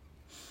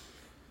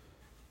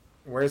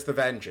 Where's the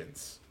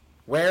vengeance?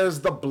 Where's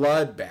the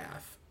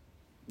bloodbath?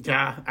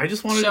 Yeah. I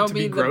just wanted Show it to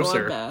me be the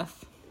grosser.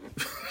 bloodbath.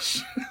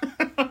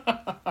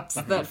 It's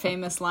that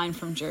famous line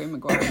from Jerry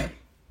Maguire.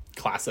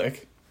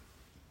 Classic.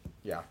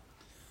 Yeah.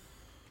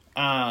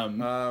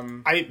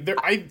 I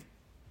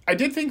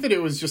did think that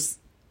it was just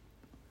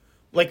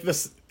like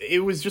this. It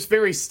was just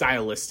very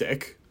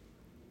stylistic,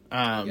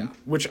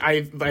 which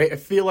I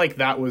feel like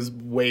that was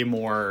way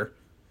more.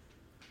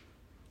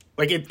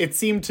 Like it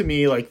seemed to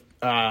me like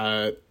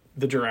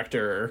the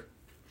director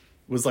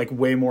was like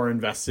way more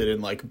invested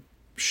in like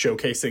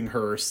showcasing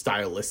her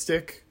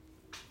stylistic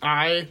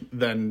eye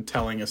than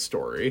telling a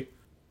story.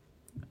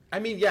 I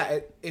mean, yeah,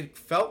 it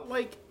felt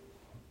like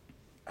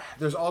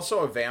there's also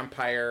a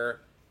vampire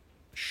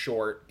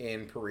short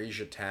in Paris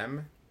Je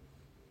T'aime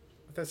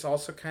that's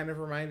also kind of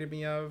reminded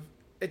me of.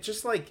 It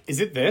just like... Is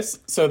it this?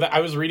 So that I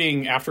was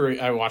reading after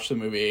I watched the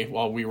movie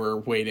while we were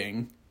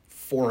waiting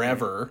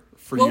forever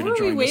for What you to were we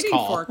join this waiting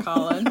call. for,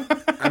 Colin?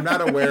 I'm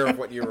not aware of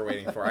what you were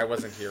waiting for. I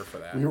wasn't here for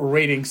that. We were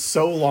waiting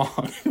so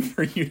long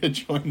for you to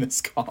join this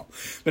call.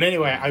 But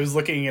anyway, I was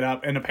looking it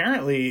up, and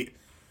apparently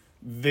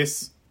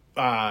this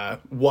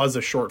was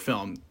a short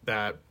film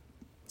that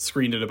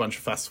screened at a bunch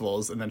of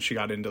festivals, and then she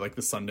got into like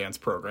the Sundance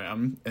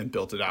program and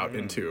built it out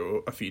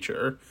into a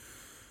feature.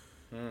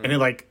 And it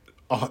like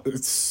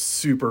it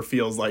super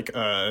feels like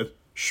a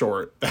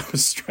short that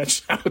was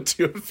stretched out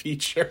to a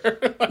feature.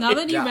 Now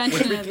that you Yeah,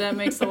 mention it, that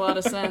makes a lot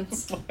of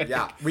sense.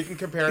 Yeah, we can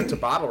compare it to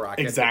Bottle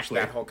Rocket. Exactly.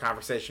 That whole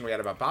conversation we had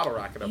about Bottle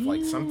Rocket of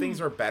like some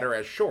things are better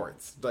as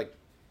shorts. Like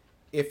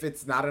if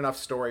it's not enough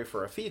story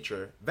for a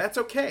feature, that's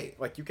okay.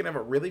 Like you can have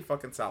a really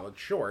fucking solid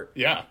short.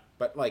 Yeah.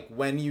 But like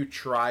when you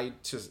try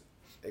to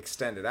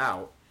extend it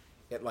out,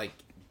 it like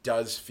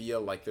does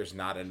feel like there's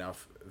not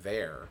enough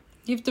there.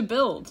 You have to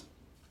build.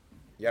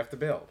 You have to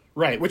build.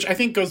 Right, which I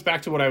think goes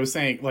back to what I was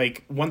saying.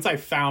 Like, once I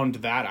found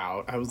that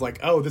out, I was like,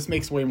 oh, this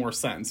makes way more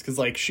sense. Because,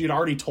 like, she had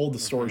already told the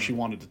story she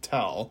wanted to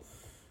tell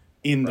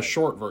in the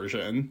short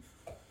version.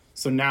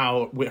 So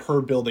now with her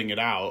building it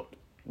out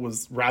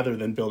was, rather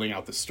than building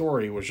out the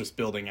story, was just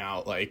building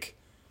out like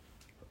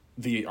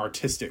the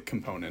artistic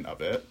component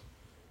of it.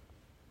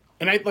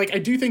 And I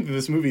do think that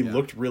this movie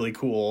looked really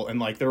cool, and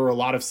like there were a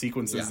lot of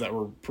sequences that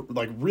were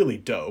like really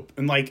dope.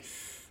 And like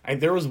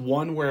there was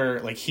one where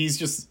like he's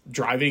just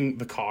driving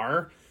the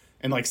car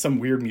and like some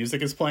weird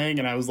music is playing,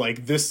 and I was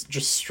like, this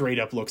just straight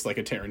up looks like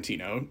a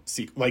Tarantino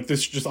like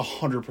this just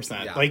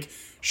 100%. Like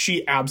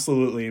she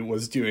absolutely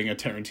was doing a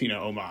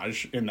Tarantino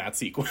homage in that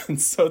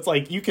sequence. So it's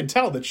like you could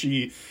tell that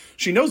she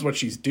knows what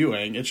she's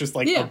doing. It's just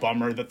like a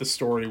bummer that the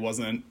story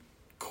wasn't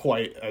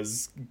quite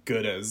as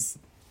good as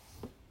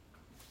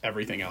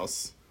everything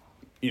else,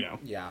 you know.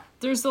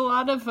 There's a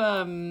lot of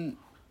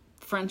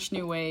French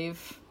New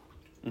Wave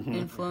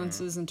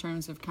influences in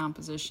terms of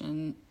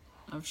composition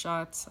of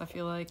shots, I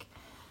feel like.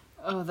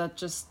 Oh, that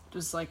just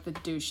was like the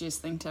douchiest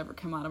thing to ever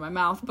come out of my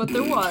mouth, but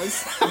there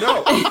was.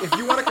 No, if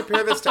you want to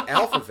compare this to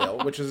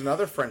Alphaville, which is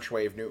another French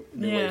Wave new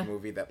wave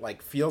movie that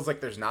like feels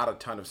like there's not a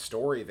ton of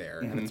story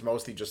there, and it's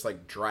mostly just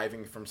like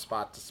driving from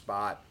spot to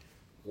spot,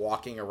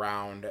 walking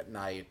around at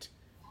night,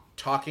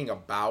 talking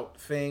about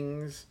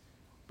things,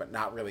 but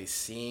not really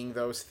seeing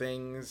those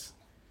things.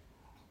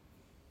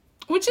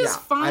 Which is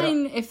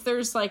fine if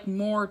there's like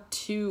more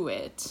to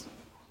it.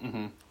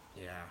 Yeah.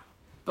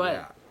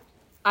 But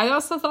I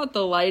also thought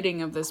the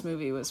lighting of this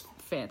movie was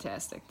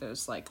fantastic.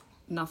 There's like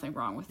nothing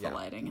wrong with the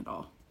lighting at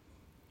all.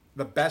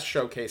 The best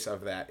showcase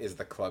of that is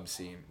the club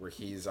scene where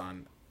he's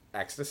on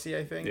ecstasy,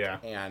 I think. Yeah.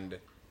 And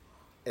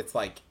it's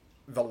like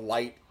the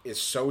light is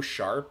so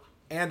sharp,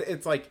 and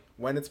it's like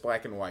when it's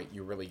black and white,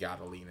 you really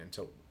gotta lean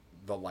into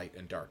the light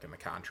and dark and the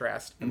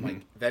contrast. And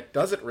like that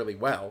does it really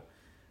well.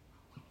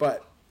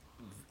 But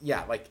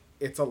yeah, like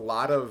it's a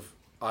lot of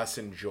us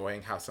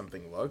enjoying how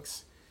something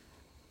looks,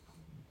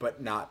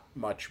 but not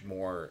much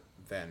more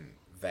than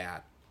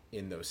that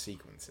in those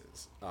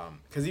sequences.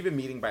 Because even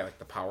meeting by like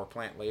the power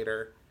plant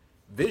later,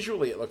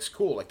 visually it looks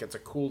cool. Like it's a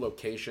cool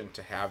location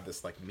to have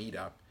this like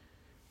meetup.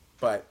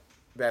 But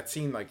that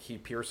scene, like he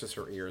pierces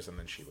her ears and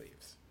then she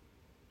leaves.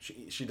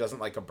 She doesn't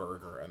like a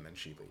burger and then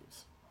she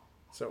leaves.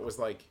 So it was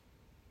like,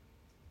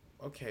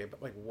 okay,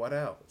 but like what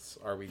else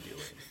are we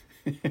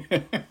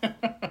doing?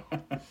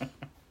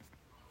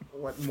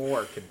 What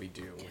more could we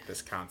do with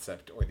this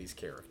concept or these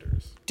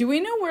characters? Do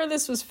we know where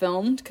this was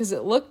filmed? Because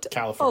it looked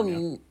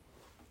California.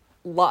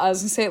 I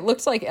was gonna say it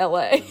looks like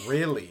LA.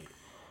 Really?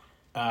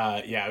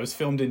 Yeah, it was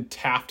filmed in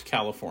Taft,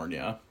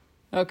 California.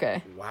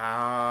 Okay.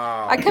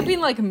 Wow. I kept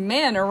being like,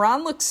 man,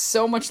 Iran looks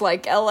so much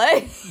like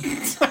LA.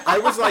 I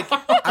was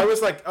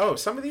like, oh,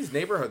 some of these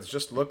neighborhoods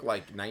just look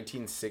like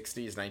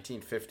 1960s,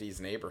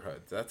 1950s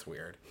neighborhoods. That's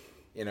weird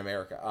in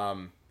America.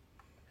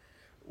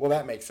 Well,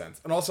 that makes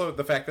sense. And also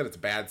the fact that it's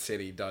Bad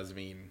City does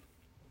mean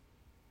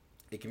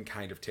it can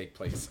kind of take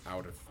place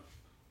out of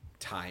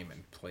time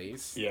and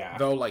place. Yeah.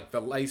 Though, like,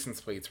 the license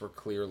plates were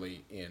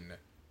clearly in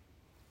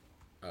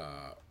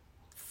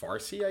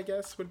Farsi, I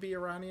guess, would be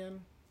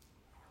Iranian.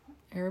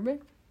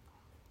 Arabic?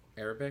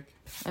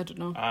 I don't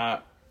know.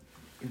 I'm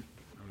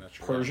not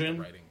sure.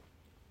 Persian? Writing.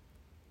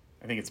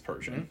 I think it's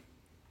Persian.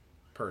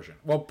 Persian.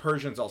 Well,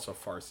 Persian's also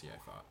Farsi, I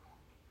thought.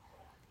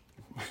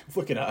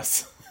 Look at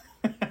us.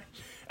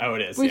 Oh,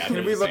 it is. We- Yeah, Can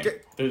they're we the look same.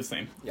 at- They're the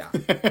same. Yeah.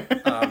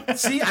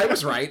 See, I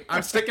was right.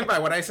 I'm sticking by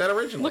what I said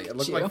originally. Look It at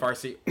looked you. like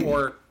Farsi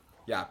or,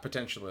 yeah,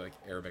 potentially like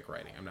Arabic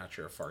writing. I'm not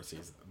sure if Farsi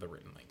is the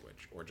written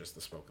language or just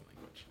the spoken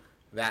language.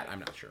 That I'm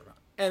not sure about.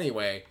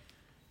 Anyway,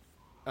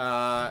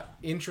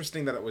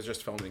 interesting that it was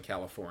just filmed in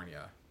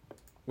California,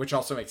 which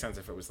also makes sense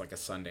if it was like a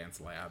Sundance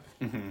lab.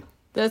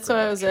 That's what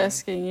I was production.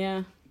 asking,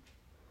 yeah.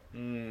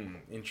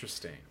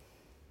 Interesting.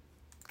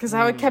 Because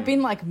I kept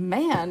being like,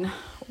 man,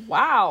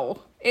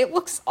 wow. It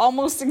looks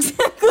almost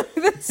exactly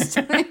the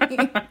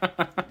same.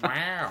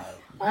 Wow.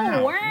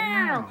 Oh,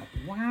 wow.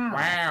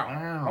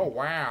 Wow. Oh,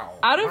 wow.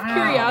 Out of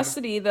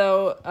curiosity,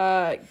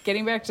 though,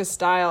 getting back to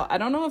style, I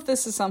don't know if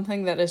this is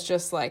something that is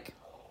just like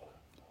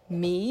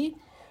me,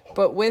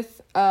 but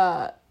with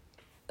a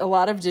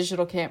lot of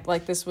digital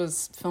like this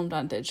was filmed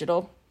on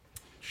digital.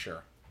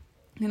 Sure.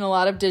 In a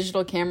lot of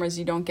digital cameras,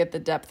 you don't get the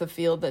depth of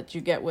field that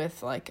you get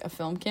with like a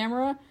film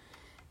camera.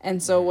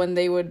 And so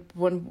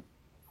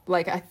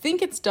like, I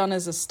think it's done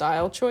as a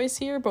style choice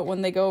here, but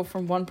when they go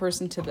from one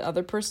person to the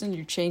other person,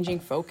 you're changing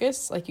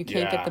focus. Like, you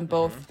can't get them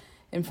both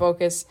in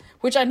focus,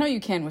 which I know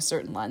you can with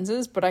certain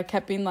lenses, but I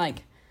kept being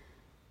like,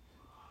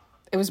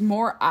 it was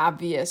more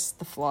obvious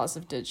the flaws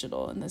of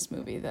digital in this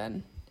movie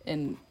than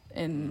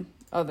in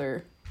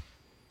other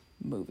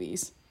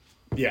movies.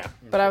 Yeah.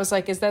 But I was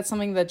like, is that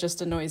something that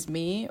just annoys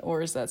me,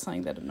 or is that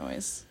something that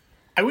annoys?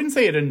 I wouldn't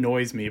say it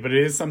annoys me, but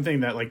it is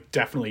something that like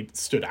definitely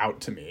stood out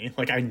to me.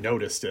 Like I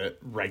noticed it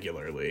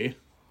regularly.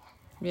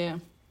 Yeah.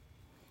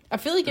 I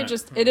feel like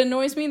it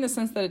annoys me in the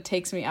sense that it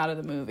takes me out of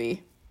the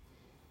movie.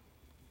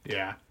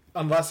 Yeah.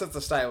 Unless it's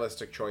a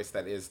stylistic choice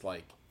that is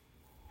like,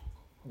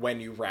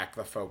 when you rack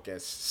the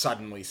focus,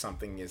 suddenly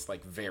something is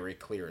like very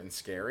clear and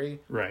scary.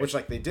 Right. Which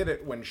like they did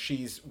it when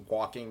she's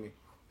walking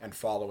and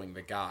following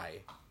the guy,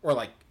 or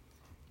like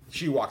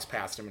she walks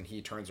past him and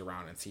he turns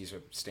around and sees her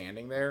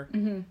standing there.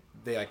 Mm-hmm.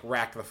 They like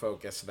rack the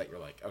focus so that you're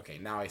like, okay,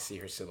 now I see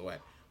her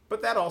silhouette.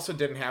 But that also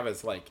didn't have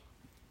as like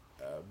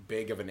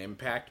big of an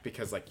impact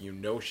because like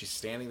she's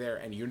standing there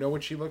and you know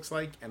what she looks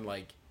like and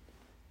like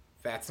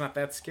that's not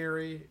that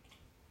scary.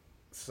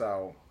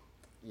 So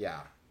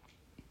yeah,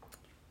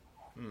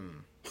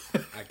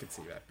 I could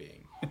see that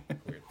being a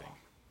weird thing.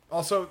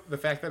 Also, the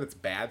fact that it's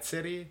Bad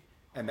City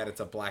and that it's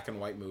a black and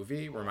white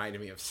movie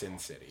reminded me of Sin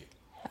City.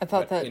 I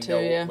thought that in too. no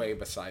Yeah. way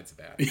besides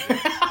that.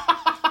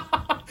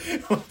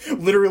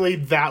 Literally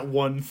that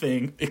one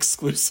thing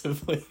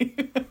exclusively.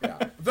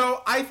 Yeah.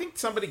 Though I think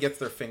somebody gets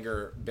their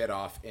finger bit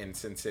off in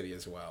Sin City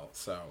as well.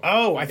 So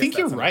I think guess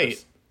you're that's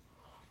right.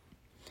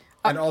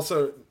 And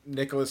also,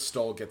 Nicholas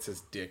Stoll gets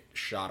his dick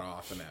shot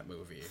off in that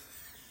movie,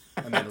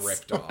 and then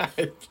ripped off.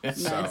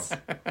 So, Nice.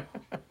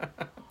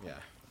 yeah.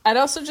 I'd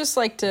also just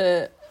like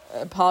to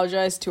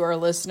apologize to our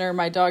listener.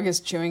 My dog is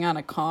chewing on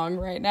a Kong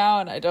right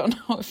now, and I don't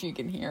know if you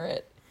can hear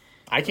it.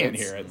 I can't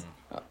hear it.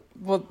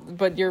 Well,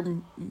 but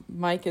your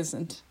mic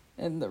isn't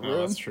in the Oh, room.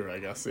 that's true, I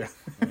guess, yeah.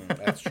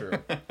 That's true.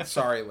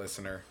 Sorry,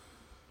 listener.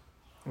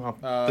 Well,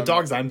 the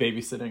dogs I'm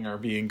babysitting are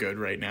being good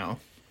right now.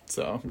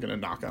 So I'm going to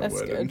knock on That's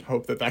wood good. and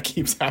hope that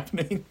keeps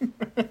happening.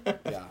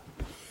 Yeah.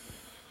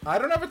 I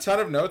don't have a ton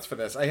of notes for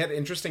this. I had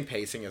interesting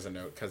pacing as a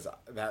note because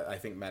that I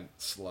think meant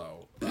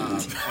slow. And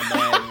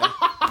then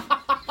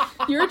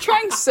You're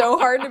trying so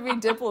hard to be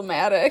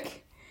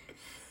diplomatic.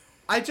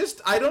 I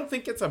don't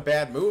think it's a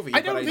bad movie.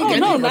 I don't but think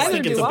no, any of us neither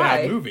think it's do a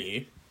bad I.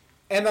 movie.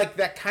 And like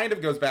that kind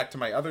of goes back to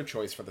my other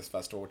choice for this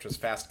festival, which was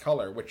Fast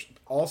Color, which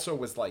also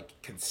was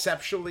like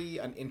conceptually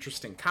an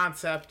interesting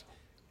concept,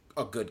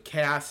 a good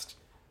cast,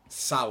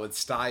 solid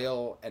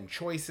style and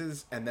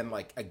choices, and then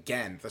like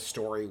again, the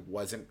story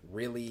wasn't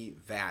really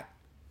that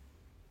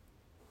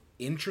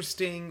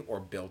interesting or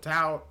built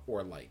out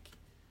or like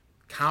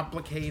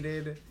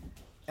complicated.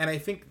 And I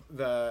think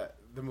the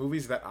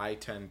movies that I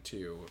tend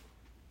to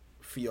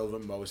feel the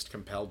most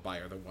compelled by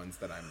are the ones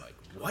that I'm like,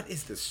 what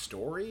is this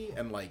story?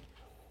 And like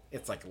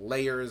it's like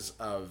layers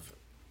of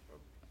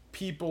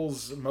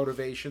people's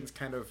motivations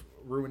kind of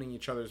ruining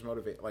each other's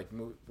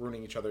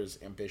ruining each other's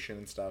ambition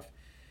and stuff.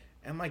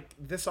 And like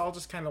this all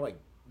just kind of like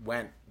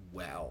went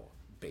well,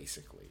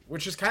 basically,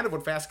 which is kind of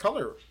what Fast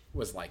Color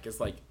was like. Is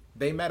like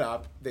they met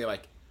up, they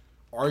like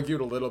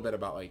argued a little bit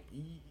about like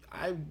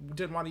I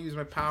didn't want to use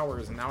my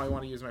powers and now I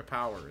want to use my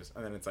powers,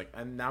 and then it's like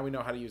and now we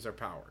know how to use our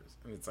powers,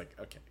 and it's like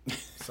okay,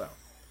 so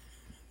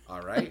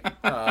all right,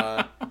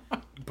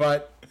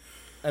 but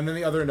and then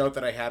the other note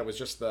that I had was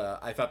just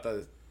I thought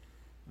the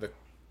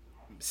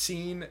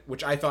scene,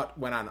 which I thought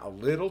went on a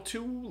little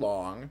too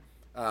long.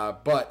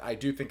 But I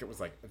do think it was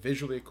like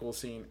visually a cool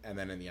scene, and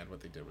then in the end,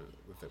 what they did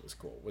with it was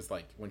cool. Was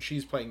like when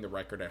she's playing the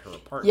record at her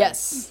apartment,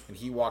 Yes, and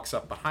he walks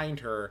up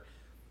behind her,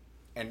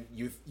 and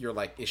you're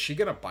like, is she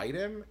gonna bite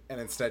him? And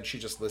instead, she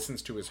just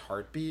listens to his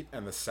heartbeat,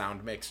 and the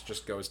sound mix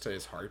just goes to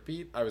his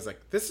heartbeat. I was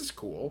like, this is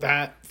cool,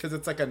 because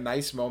it's like a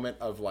nice moment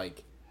of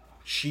like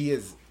she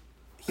is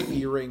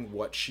hearing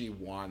what she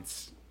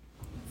wants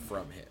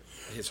from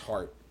his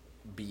heart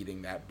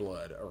beating that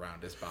blood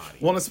around his body.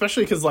 Well, and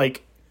especially because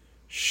like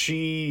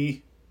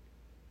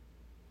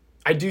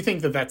I do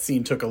think that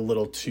scene took a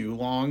little too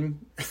long.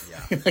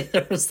 Yeah. Like,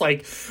 there was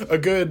like a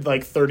good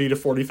like 30 to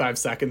 45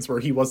 seconds where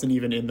he wasn't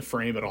even in the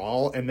frame at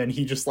all, and then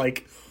he just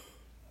like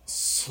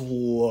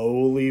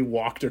slowly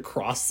walked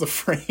across the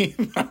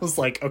frame. I was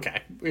like,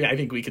 okay, yeah, I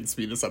think we can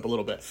speed this up a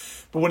little bit.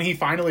 But when he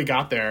finally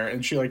got there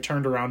and she like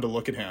turned around to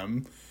look at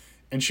him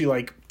and she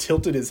like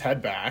tilted his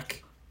head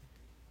back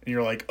and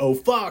you're like, oh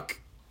fuck.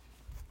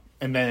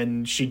 And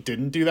then she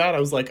didn't do that. I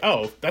was like,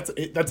 oh, that's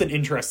an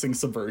interesting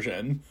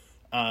subversion.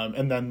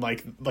 And then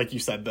like you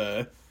said,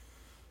 the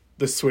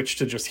switch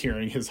to just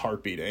hearing his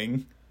heart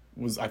beating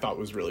I thought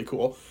was really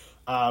cool.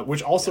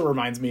 Which also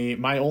reminds me,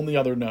 my only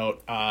other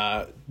note,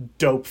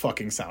 dope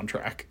fucking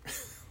soundtrack.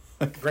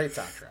 Great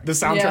soundtrack. The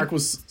soundtrack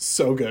was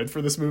so good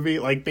for this movie.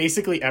 Like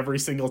basically every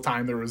single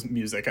time there was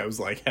music, I was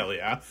like, hell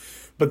yeah.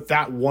 But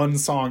that one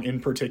song in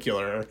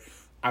particular,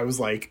 I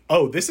was like,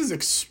 oh, this is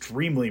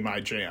extremely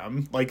my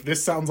jam. Like,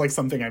 this sounds like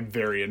something I'm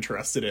very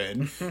interested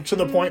in. To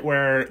the point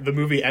where the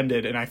movie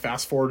ended and I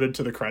fast forwarded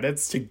to the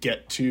credits to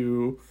get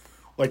to,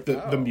 like,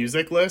 the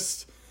music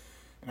list.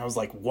 And I was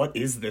like, what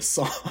is this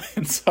song?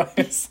 And so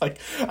it's like,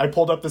 I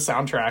pulled up the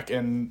soundtrack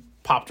and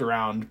popped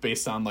around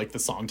based on, like, the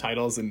song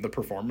titles and the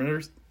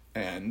performers.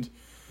 And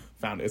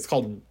found it. It's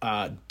called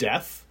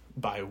Death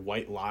by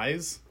White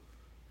Lies.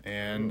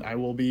 And I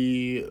will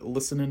be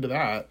listening to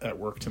that at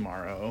work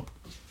tomorrow.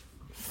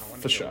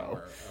 The show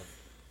more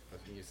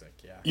of music,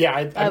 yeah.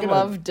 Yeah, I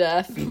love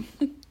death.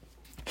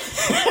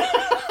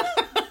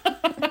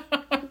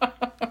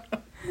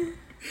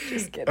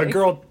 Just kidding.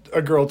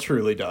 A girl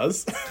truly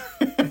does.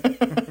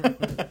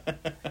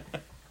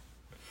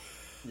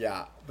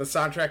 Yeah, the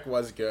soundtrack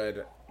was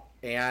good,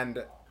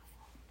 and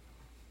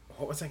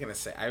what was I gonna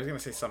say? I was gonna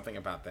say something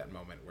about that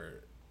moment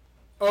where,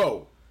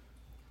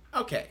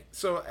 okay.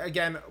 So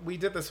again, we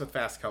did this with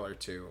Fast Color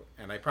too,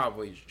 and I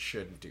probably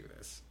shouldn't do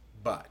this,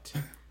 but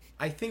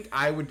I think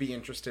I would be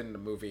interested in a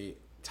movie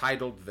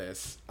titled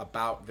this,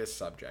 about this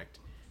subject,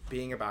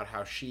 being about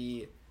how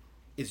she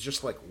is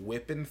just like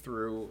whipping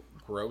through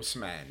gross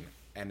men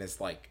and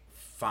is like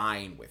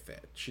fine with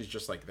it. She's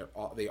just like,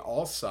 they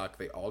all suck.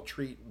 They all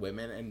treat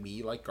women and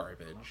me like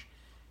garbage.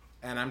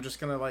 And I'm just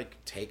going to like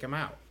take them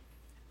out.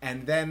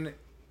 And then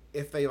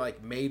if they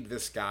like made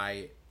this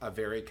guy a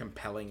very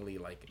compellingly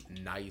like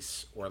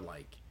nice or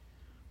like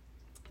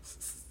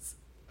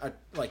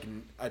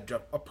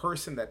a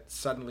person that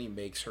suddenly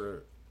makes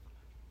her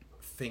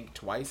think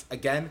twice.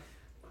 Again,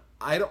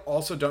 I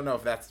also don't know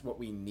if that's what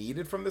we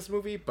needed from this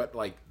movie, but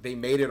like they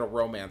made it a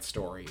romance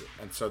story,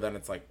 and so then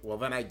it's like, well,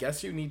 then I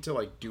guess you need to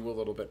like do a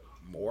little bit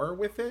more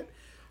with it.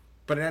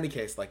 But in any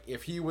case, like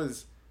if he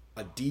was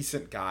a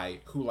decent guy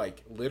who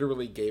like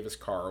literally gave his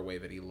car away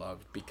that he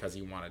loved because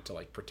he wanted to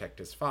like protect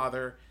his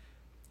father,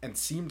 and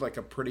seemed like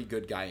a pretty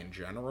good guy in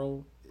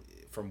general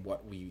from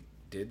what we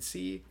did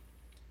see,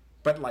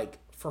 but like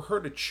for her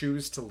to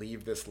choose to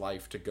leave this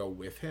life to go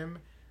with him,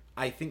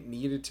 I think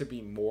needed to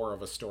be more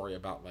of a story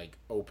about like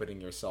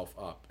opening yourself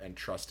up and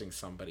trusting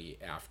somebody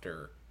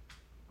after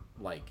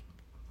like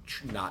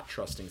not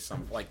trusting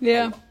some like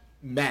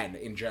men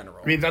in general.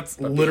 I mean,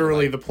 that's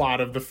literally the plot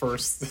of the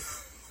first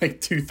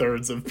like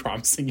 2/3 of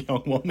Promising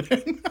Young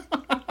Woman.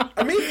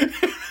 I mean,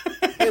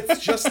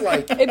 it's just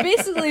like it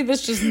basically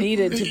this just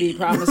needed to be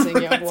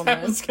Promising Young Woman.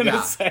 I was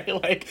gonna say,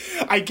 like,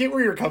 I get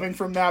where you're coming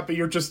from that, but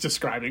you're just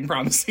describing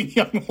Promising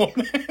Young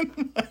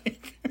Woman.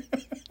 Like...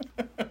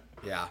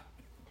 Yeah.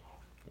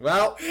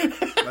 Well,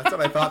 that's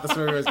what I thought this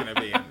movie was going to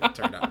be, and it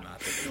turned out not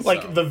to be.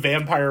 Like the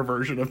vampire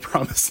version of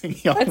Promising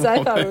Young Woman.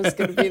 I thought it was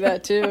going to be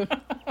that too.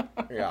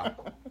 Yeah.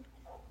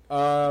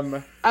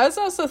 I was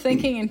also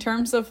thinking in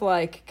terms of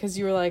like, because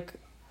you were like,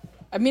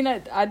 I mean,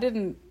 I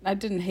didn't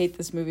hate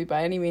this movie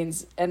by any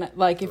means, and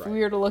like if we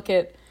were to look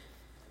at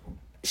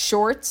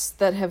shorts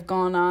that have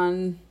gone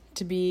on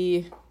to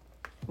be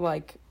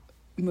like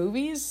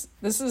movies,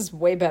 this is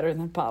way better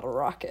than Bottle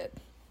Rocket.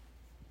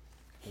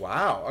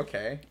 Wow,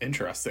 okay.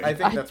 Interesting. I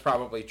think that's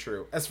probably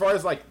true. As far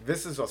as, like,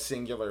 this is a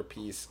singular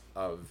piece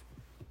of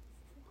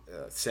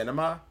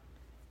cinema,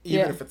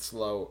 even if it's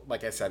slow,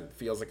 like I said, it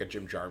feels like a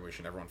Jim Jarmusch,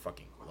 and everyone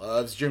fucking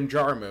loves Jim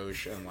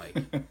Jarmusch, and, like,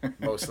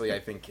 mostly I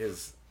think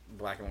his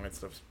black and white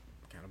stuff's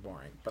kind of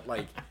boring. But,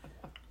 like,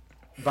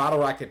 Bottle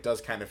Rocket does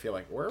kind of feel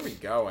like, where are we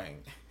going?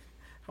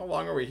 How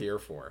long are we here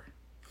for?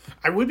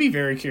 I would be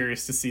very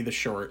curious to see the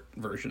short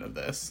version of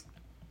this.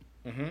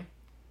 Mm-hmm.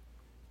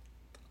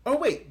 Oh,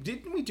 wait,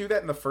 didn't we do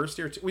that in the first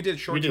year? We did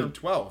Short Term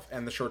 12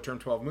 and the Short Term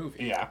 12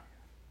 movie. Yeah.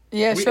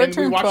 Yeah, Short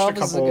Term 12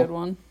 is a good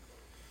one.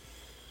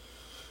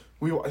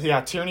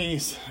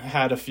 Tierney's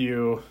had a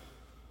few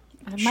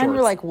Mine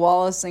were like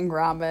Wallace and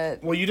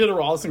Gromit. Well, you did a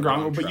Wallace and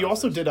Gromit, but you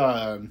also did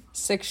a...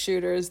 Six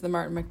Shooters, the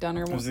Martin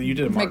McDonough one. You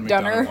did a Martin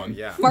McDonough one.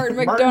 Yeah. Martin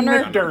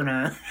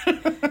McDonough.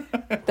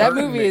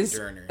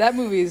 That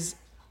movie's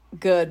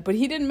good, but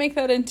he didn't make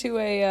that into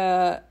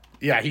a...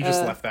 yeah, he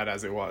just left that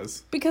as it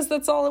was. Because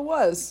that's all it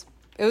was.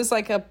 It was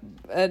like a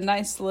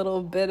nice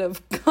little bit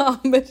of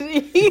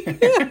comedy.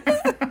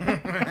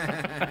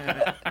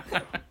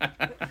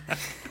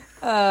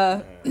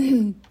 That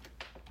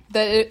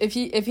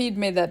if he'd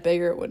made that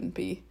bigger, it wouldn't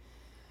be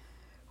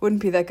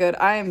that good.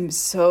 I'm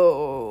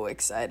so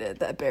excited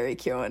that Barry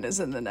Keoghan is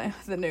in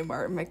the new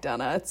Martin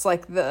McDonough. It's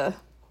like the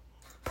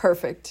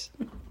perfect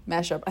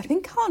mashup. I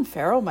think Colin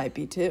Farrell might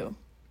be too.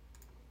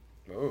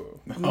 Oh,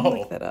 I'm gonna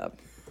look that up.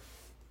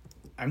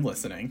 I'm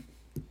listening.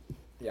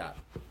 Yeah.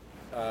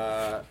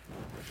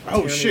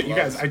 Oh shit, you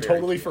guys! I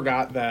totally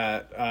forgot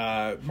that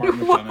Martin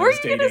McDonough is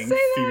dating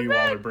Phoebe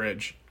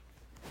Waller-Bridge.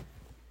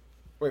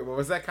 Wait, what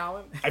was that,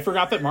 Colin? I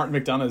forgot that Martin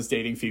McDonough is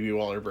dating Phoebe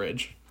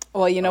Waller-Bridge.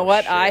 Well, you know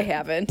what? Shit. I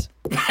haven't.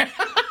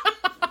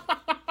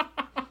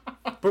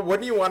 But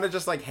wouldn't you want to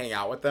just like hang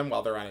out with them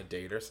while they're on a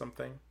date or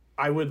something?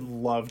 I would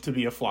love to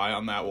be a fly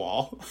on that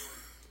wall.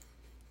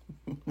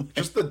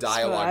 Just the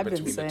dialogue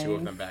between the two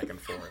of them back and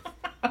forth.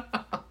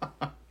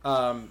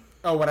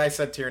 What I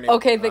said, Tierney,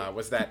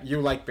 was that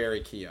you like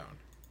Barry Keoghan.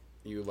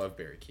 You love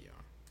Barry Keoghan.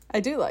 I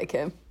do like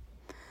him.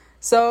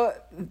 So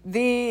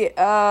the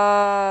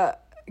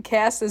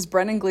cast is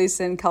Brendan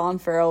Gleeson, Colin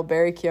Farrell,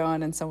 Barry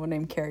Keoghan, and someone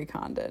named Carrie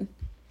Condon.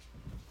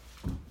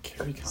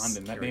 Carrie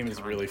Condon, that name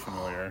is really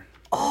familiar.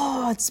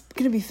 Oh, it's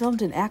going to be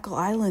filmed in Ackle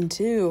Island,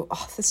 too.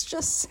 Oh, this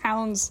just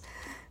sounds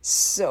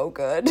so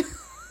good.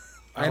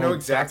 I know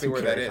exactly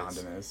where that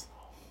is.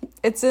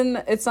 It's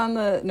on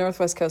the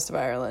northwest coast of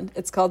Ireland.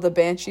 It's called the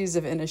Banshees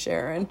of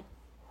Inisherin.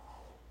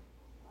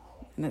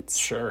 And it's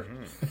sure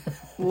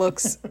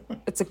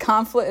it's a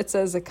conflict. It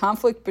says a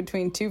conflict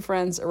between two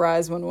friends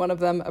arise when one of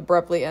them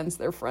abruptly ends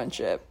their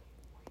friendship.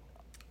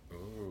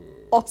 Ooh.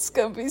 Oh, it's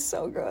gonna be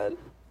so good.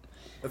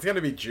 It's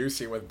gonna be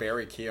juicy with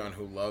Barry Keoghan,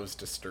 who loves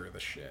to stir the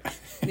shit.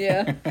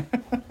 Yeah.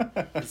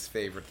 His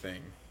favorite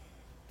thing.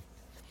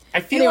 I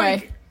feel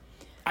like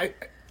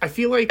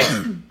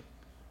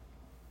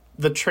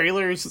the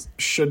trailers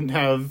shouldn't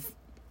have.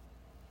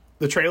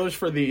 The trailers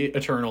for the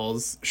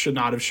Eternals should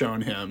not have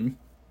shown him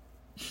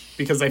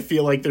because I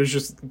feel like there's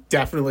just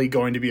definitely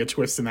going to be a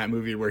twist in that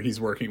movie where he's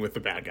working with the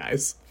bad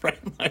guys, right?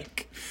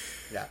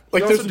 Yeah.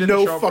 Like He also there's didn't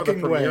no show up for the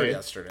fucking premiere way.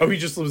 yesterday. Oh, he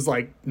just was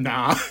like,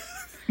 nah.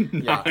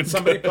 Yeah, and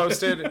somebody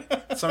posted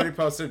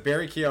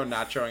Barry Keoghan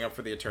not showing up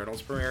for the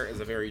Eternals premiere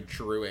is a very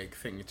Druig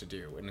thing to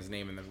do, and his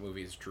name in the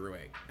movie is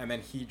Druig. And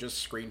then he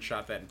just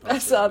screenshot that and posted I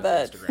saw it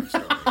on his that. Instagram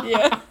story.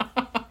 Yeah.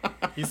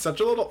 He's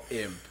such a little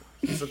imp.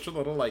 He's such a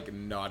little like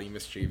naughty,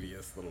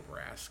 mischievous little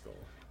rascal.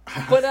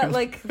 But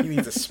like, He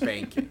needs a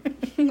spanking.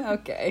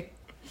 okay.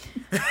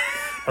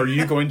 Are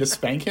you going to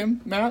spank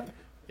him, Matt?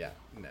 Yeah.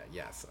 No.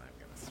 Yes, I'm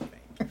gonna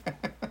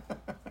spank.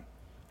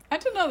 I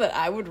don't know that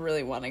I would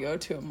really want to go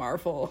to a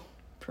Marvel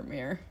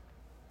premiere.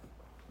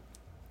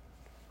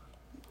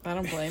 I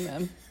don't blame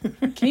him.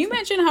 Can you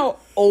imagine how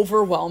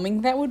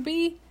overwhelming that would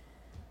be?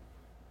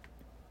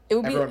 It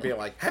would Everyone be being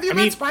like, "Have you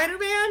met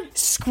Spider-Man?"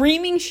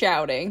 screaming,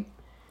 shouting,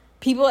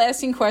 people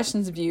asking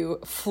questions of you,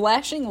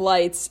 flashing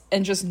lights,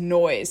 and just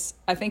noise.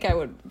 I think I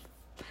would.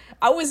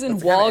 I was in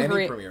That's the kind of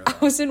any Walgreens. premiere, I though.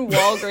 was in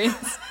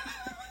Walgreens.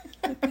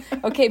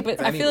 Okay, but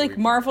I Any feel like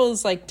movie. Marvel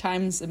is like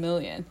times a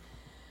million.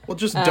 Well,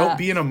 just don't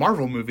be in a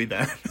Marvel movie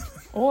then.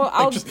 Well,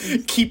 I'll.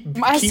 Just keep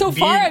So far,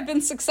 being- I've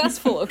been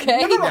successful. Okay.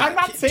 No, I'm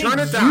not saying turn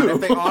it down. you.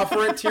 If they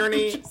offer it,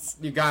 Tierney,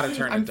 you gotta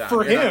turn it down.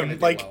 For You're not gonna him,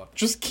 do like, well.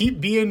 just keep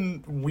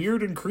being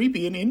weird and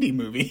creepy in indie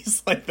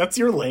movies. Like, that's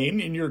your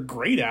lane, and you're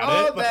great at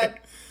All it. dead.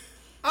 Like,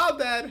 All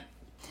dead.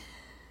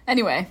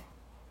 Anyway,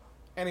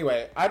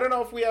 Anyway, I don't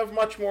know if we have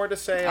much more to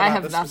say about I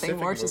have this nothing specific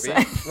more to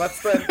movie. say.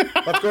 Let's go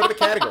to the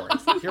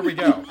categories. Here we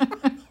go.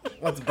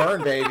 Let's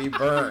burn, baby,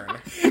 burn.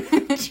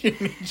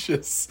 Jimmy's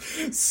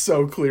just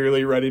so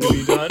clearly ready to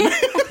be done.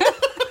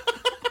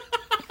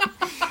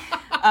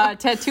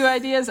 tattoo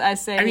ideas. I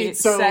say mean,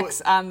 so-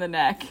 sex on the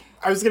neck.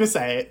 I was gonna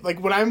say, like,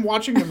 when I'm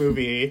watching a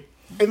movie,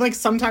 and like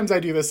sometimes I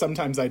do this,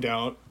 sometimes I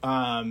don't,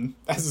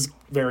 as is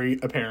very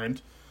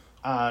apparent.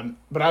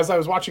 But as I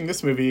was watching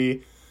this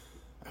movie,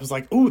 I was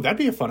like, "Ooh, that'd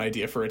be a fun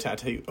idea for a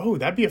tattoo. Oh,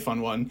 that'd be a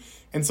fun one."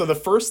 And so the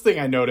first thing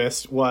I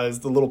noticed was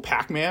the little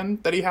Pac-Man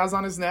that he has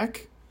on his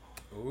neck,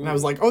 and I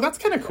was like, "Oh, that's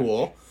kind of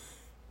cool."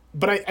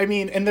 But I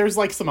mean, and there's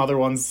like some other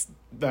ones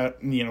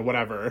that, you know,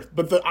 whatever.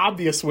 But the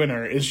obvious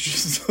winner is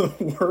just the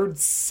word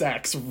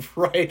sex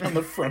right on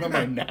the front of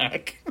my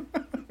neck.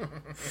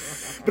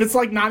 But it's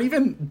like not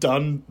even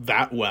done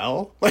that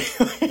well. Like,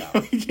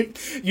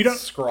 you don't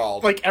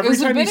Scrawled. like every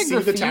was a time you bit of see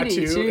the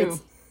graffiti, tattoo, too.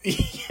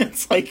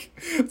 it's like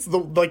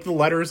the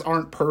letters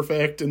aren't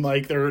perfect and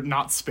like they're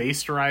not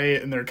spaced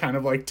right and they're kind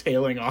of like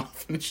tailing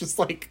off, and it's just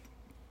like,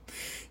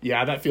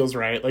 yeah, that feels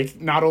right. Like,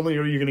 not only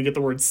are you gonna get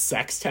the word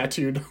sex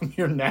tattooed on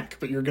your neck,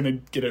 but you're gonna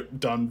get it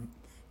done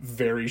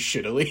very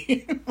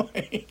shittily.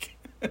 Like,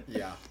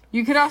 Yeah.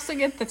 You could also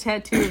get the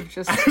tattoo of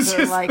just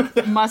the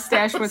like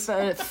mustache with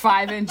a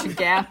 5-inch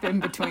gap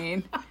in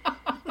between.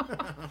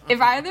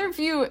 If either of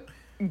you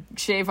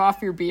shave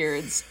off your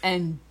beards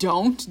and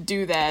don't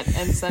do that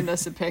and send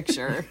us a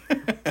picture,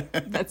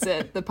 that's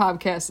it. The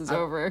podcast is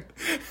over.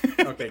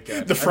 Okay, good. the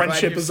I'm glad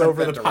friendship you is sent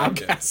over. that The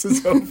directive. podcast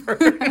is over.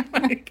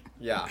 Like,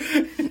 Yeah.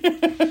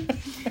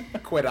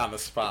 Quit on the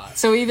spot.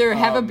 So either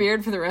have a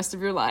beard for the rest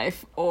of your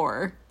life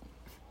or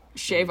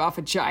shave off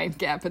a giant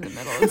gap in the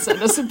middle and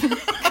send us a picture.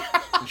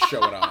 And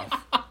show it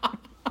off.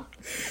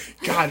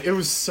 God, it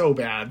was so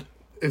bad.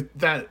 It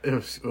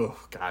was, oh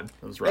God,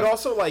 it was rough. But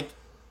also, like,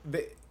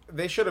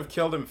 they should have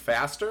killed him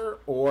faster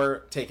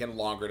or taken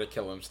longer to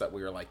kill him so that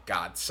we were like,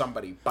 God,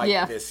 somebody bite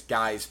Yeah. this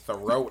guy's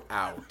throat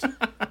out.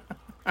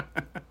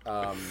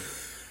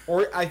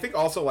 Or I think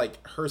also,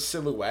 like, her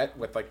silhouette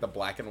with, like, the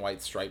black and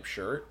white striped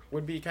shirt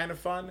would be kind of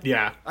fun.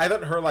 Yeah. I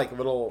thought her, like,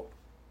 little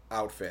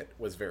outfit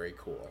was very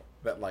cool.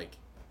 That, like,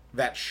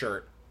 that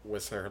shirt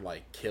was her,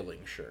 like,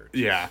 killing shirt.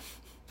 Yeah.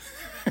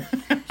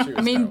 She was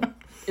I mean, dope.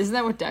 isn't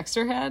that what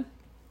Dexter had?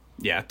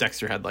 Yeah,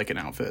 Dexter had like an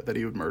outfit that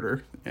he would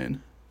murder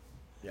in.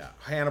 Yeah.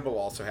 Hannibal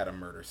also had a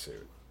murder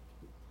suit.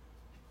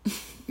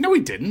 No,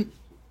 he didn't.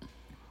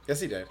 Yes,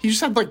 he did. He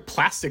just had like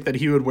plastic that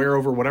he would wear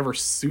over whatever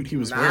suit he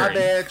was Nah, wearing.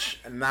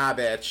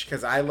 bitch.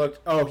 Because I looked.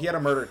 Oh, he had a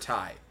murder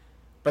tie.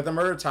 But the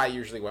murder tie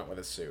usually went with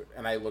a suit.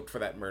 And I looked for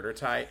that murder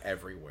tie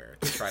everywhere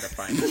to try to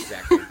find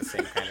exactly the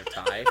same kind of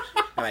tie.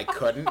 And I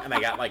couldn't. And I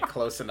got, like,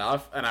 close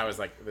enough. And I was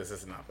like, this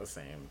is not the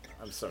same.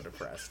 I'm so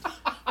depressed.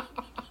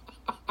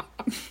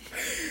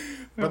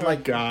 But,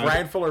 like, God.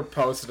 Brian Fuller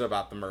posted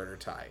about the murder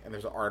tie. And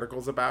there's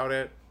articles about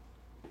it.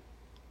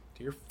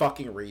 Do your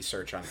fucking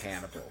research on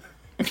Hannibal.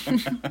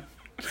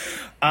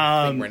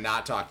 We're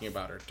not talking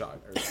about her dog.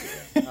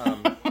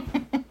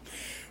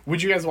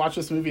 Would you guys watch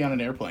this movie on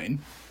an airplane?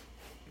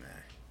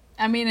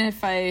 I mean,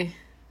 if I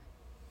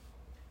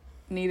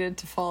needed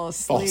to fall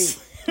asleep.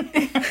 False.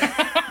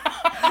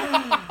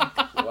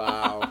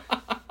 Wow.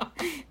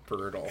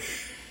 Brutal.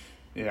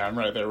 Yeah, I'm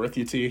right there with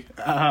you, T.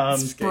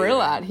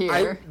 Brill out here.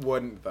 I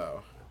wouldn't,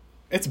 though.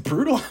 It's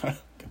brutal.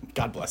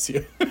 God bless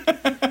you.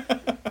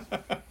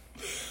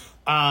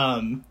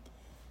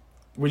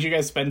 Would you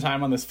guys spend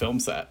time on this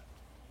film set?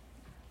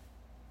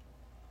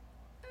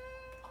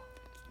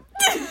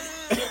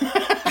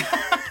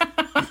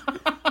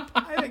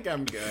 I think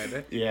I'm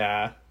good.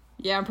 Yeah.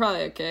 Yeah, I'm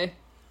probably okay.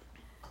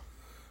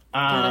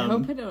 God, I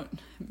hope I don't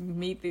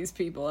meet these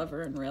people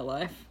ever in real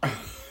life.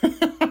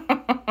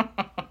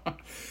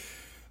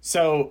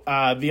 So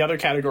the other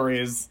category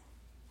is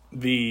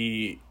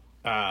the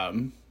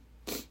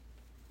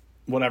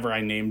whatever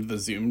I named the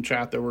Zoom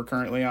chat that we're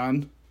currently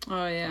on.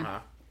 Oh, yeah.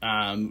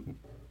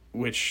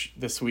 Which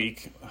this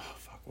week,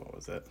 what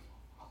was it?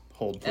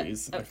 Hold,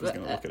 please. I was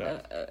going to look it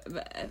up.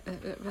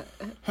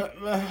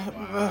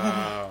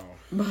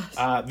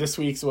 Wow. This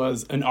week's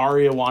was an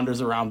Arya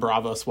wanders around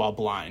Bravos while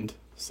blind.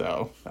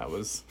 So that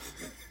was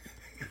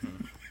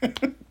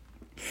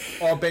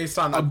All based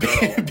on the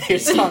girl.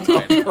 based on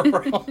a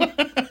girl.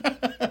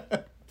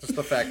 Just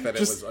the fact that it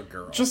was a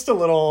girl. Just a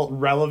little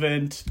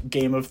relevant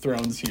Game of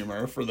Thrones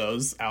humor for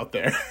those out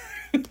there.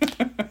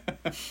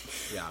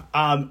 Yeah.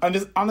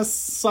 On a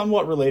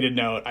somewhat related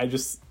note, I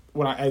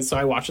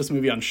watched this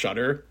movie on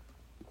Shudder,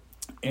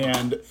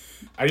 and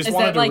I just Is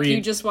wanted that to like read.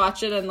 you just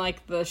watch it and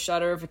like the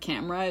shutter of a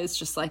camera is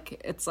just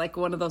like it's like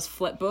one of those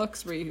flip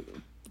books where you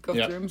go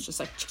Yep. through them. It's just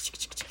like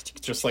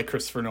Just like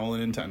Christopher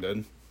Nolan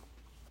intended.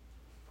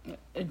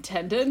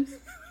 intended.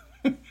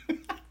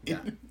 Yeah.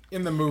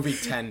 In the movie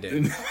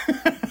Tendon.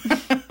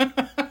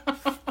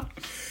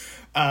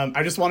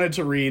 I just wanted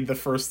to read the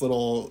first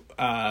little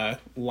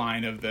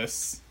line of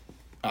this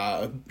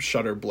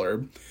Shudder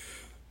blurb.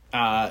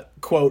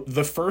 Quote,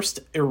 "The first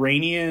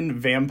Iranian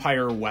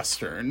vampire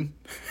Western."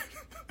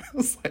 I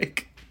was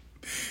like,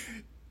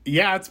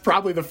 yeah, it's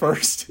probably the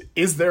first.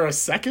 Is there a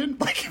second?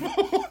 Like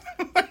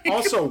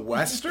Also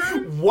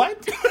Western?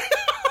 what?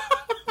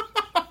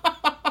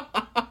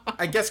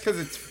 I guess because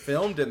it's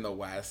filmed in the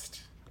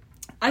West.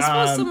 I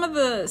suppose some of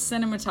the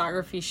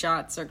cinematography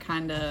shots are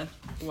kind of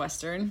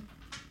Western.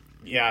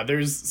 Yeah,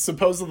 there's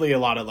supposedly a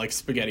lot of like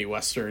spaghetti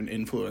Western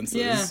influences.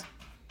 Yeah.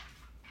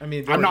 I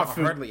mean, there's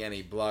hardly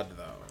any blood,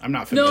 though. I'm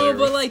not familiar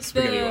but with like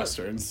spaghetti the-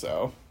 Westerns,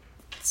 so.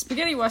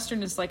 Spaghetti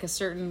Western is like a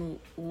certain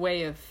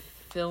way of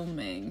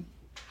filming.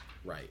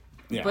 Right.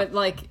 Yeah. But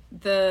like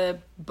the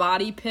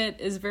body pit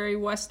is very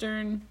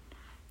Western,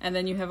 and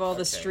then you have all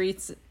the Okay.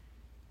 streets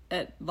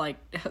at like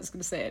I was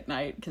gonna say at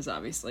night because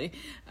obviously,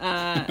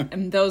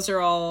 and those are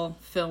all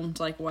filmed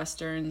like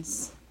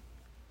Westerns.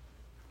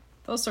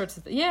 Those sorts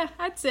of yeah,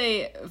 I'd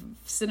say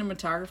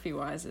cinematography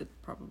wise it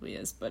probably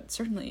is, but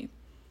certainly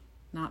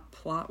not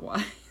plot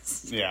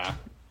wise. Yeah.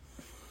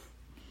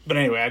 But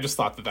anyway, I just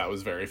thought that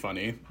was very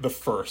funny. The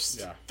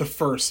first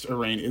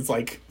Iranian is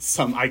like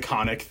some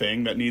iconic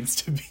thing that needs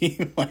to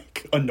be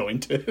like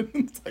anointed.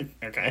 It's like,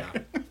 okay.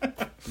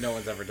 Yeah. No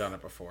one's ever done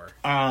it before.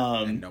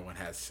 And no one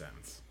has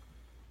since.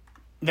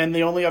 Then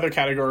the only other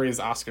category is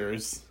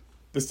Oscars.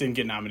 This didn't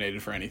get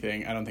nominated for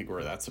anything. I don't think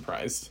we're that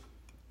surprised.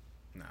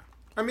 No.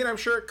 I mean, I'm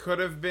sure it could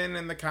have been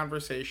in the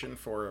conversation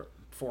for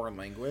foreign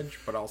language,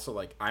 but also,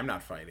 like, I'm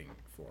not fighting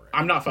for it.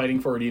 I'm not fighting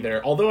for it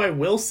either. Although I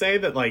will say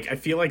that, like, I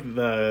feel like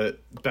the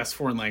best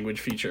foreign language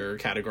feature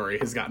category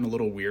has gotten a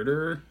little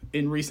weirder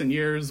in recent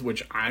years,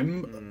 which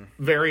I'm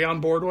very on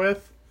board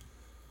with.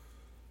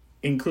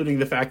 Including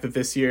the fact that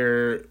this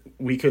year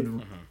we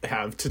could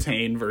have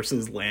Titane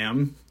versus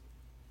Lamb,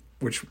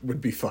 which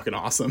would be fucking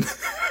awesome.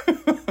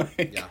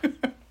 Like, Yeah.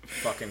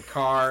 Fucking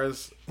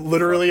Cars.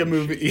 literally a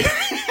movie.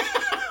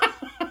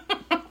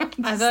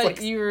 I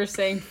thought you were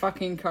saying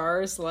fucking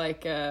Cars,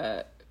 like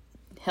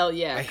hell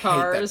yeah, I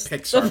Cars.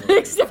 hate that Pixar the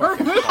movie.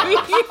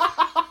 Pixar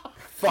movie.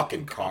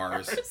 Fucking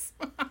Cars.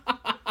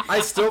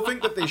 I still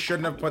think that they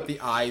shouldn't have put the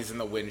eyes in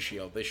the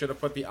windshield. They should have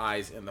put the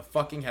eyes in the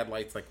fucking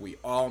headlights, like we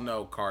all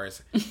know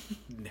cars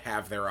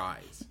have their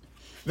eyes.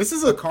 This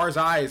is a Cars'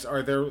 eyes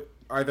are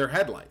their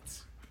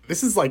headlights.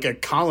 This is like a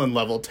Colin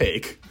level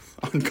take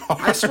on Cars.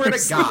 I swear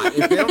to God,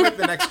 if they don't make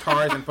the next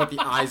Cars and put the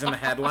eyes in the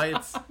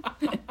headlights,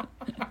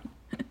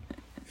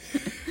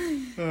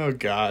 Oh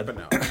God. but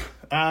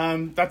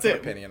no, That's it.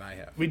 opinion I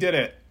have. We did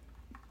it.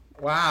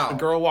 Wow. A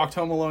girl walked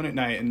home alone at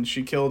night and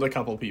she killed a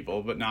couple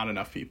people, but not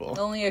enough people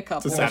Only a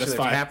couple. To Well, she lived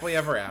satisfy- happily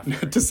ever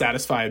after. to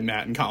satisfy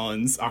Matt and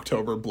Colin's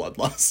October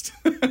bloodlust.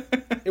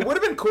 It would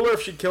have been cooler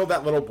if she killed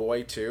that little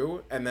boy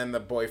too, and then the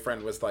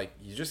boyfriend was like,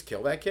 "You just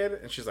killed that kid,"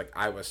 and she's like,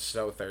 "I was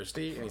so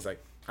thirsty," and he's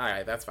like, "All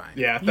right, that's fine."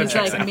 Yeah, that He's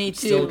checks like, out. me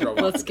Still too. drove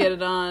off. Let's get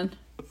it on.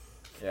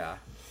 Yeah.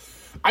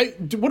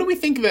 What do we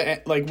think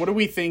what do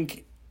we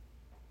think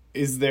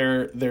is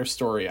their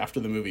story after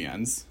the movie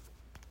ends?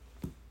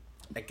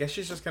 I guess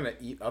she's just gonna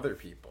eat other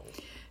people.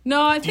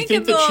 No, I Do you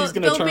think, think that she's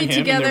going to they'll turn be him and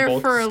together they're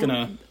both for just going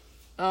to...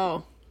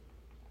 Oh.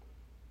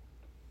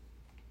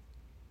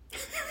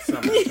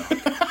 Somebody talk.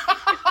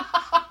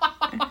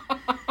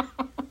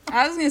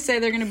 I was gonna say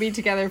they're gonna be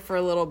together for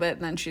a little bit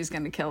and then she's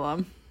gonna kill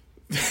him.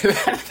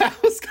 That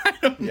was kind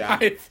of Yeah.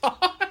 my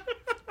thought.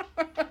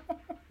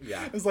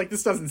 Yeah. I was like,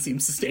 this doesn't seem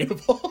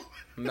sustainable.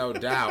 No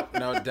doubt.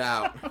 No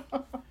doubt.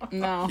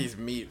 No. He's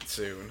meat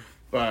soon.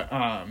 But,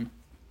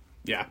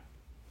 yeah.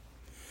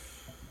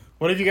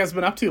 What have you guys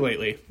been up to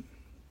lately?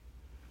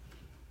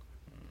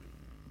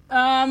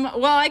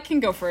 Well, I can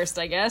go first,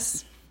 I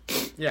guess.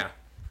 Yeah.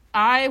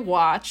 I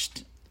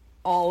watched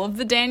all of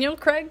the Daniel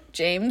Craig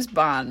James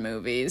Bond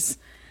movies,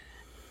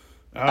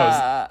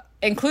 Oh,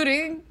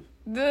 including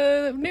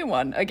the new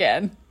one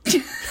again.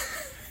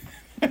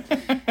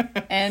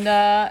 And it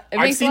I've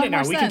makes a seen lot it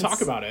now. more We sense. can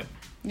talk about it.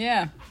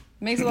 Yeah,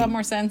 makes a lot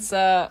more sense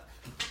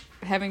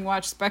having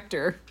watched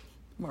Spectre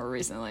more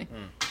recently.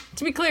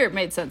 To be clear, it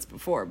made sense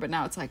before, but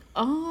now it's like,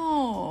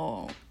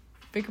 oh,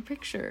 bigger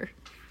picture.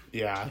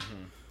 Yeah.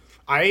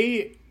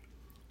 I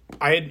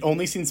had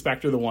only seen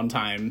Spectre the one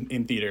time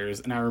in theaters,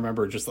 and I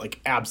remember just like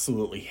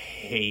absolutely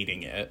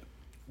hating it.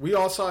 We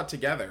all saw it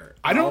together.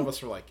 I don't- All of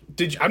us were like,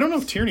 I don't know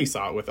if Tierney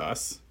saw it with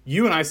us.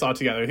 You and I saw it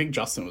together. I think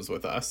Justin was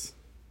with us.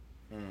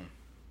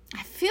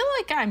 I feel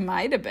like I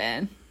might have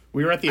been.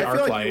 We were at the I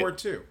feel ArcLight. like you were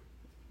too.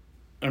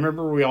 I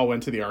remember we all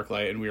went to the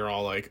ArcLight and we were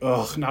all like,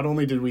 ugh, not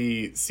only did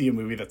we see a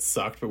movie that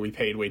sucked, but we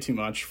paid way too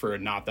much for a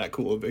not that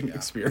cool of an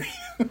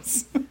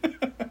experience.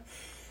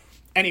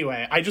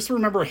 Anyway, I just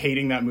remember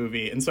hating that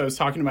movie. And so I was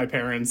talking to my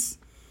parents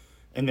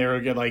and they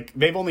were like,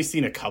 they've only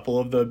seen a couple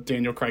of the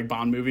Daniel Craig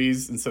Bond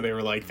movies. And so they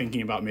were like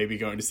thinking about maybe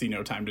going to see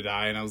No Time to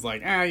Die. And I was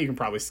like, you can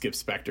probably skip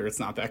Spectre. It's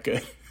not that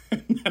good.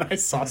 And then I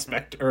saw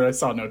I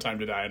saw No Time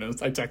to Die. And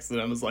I texted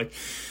them. I was like,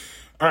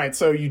 all right,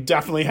 so you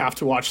definitely have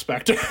to watch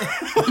Spectre.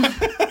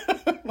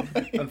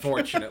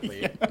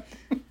 Unfortunately,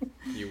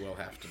 you will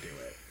have to do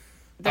it.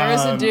 There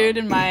is a dude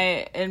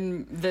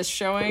in this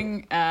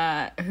showing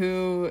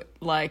who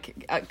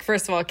like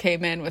first of all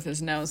came in with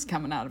his nose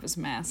coming out of his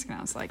mask, and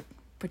I was like,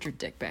 "Put your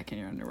dick back in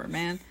your underwear,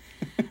 man."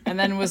 And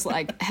then was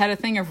like had a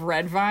thing of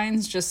red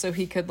vines just so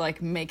he could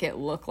like make it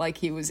look like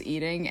he was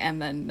eating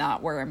and then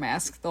not wear a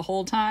mask the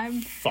whole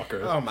time.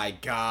 Fucker. Oh my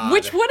god.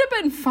 Which would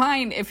have been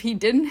fine if he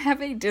didn't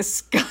have a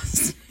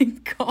disgusting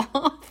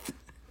cough.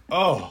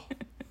 Oh.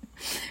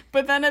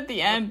 But then at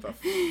the end,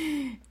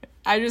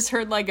 I just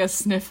heard like a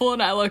sniffle,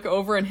 and I look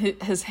over, and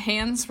his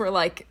hands were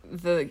like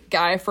the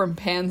guy from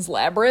Pan's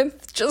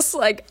Labyrinth, just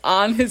like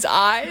on his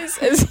eyes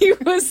as he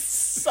was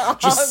sobbing.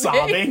 Just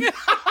sobbing.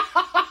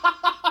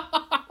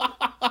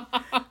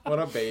 What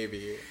a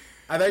baby.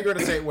 I thought you were going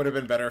to say it would have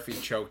been better if he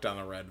choked on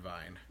the red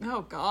vine.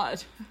 Oh,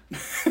 God.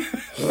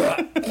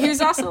 He was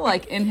also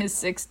like in his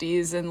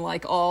 60s, and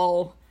like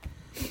all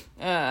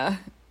white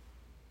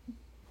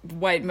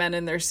men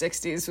in their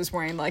 60s was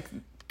wearing like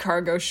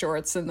cargo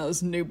shorts and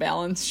those New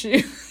Balance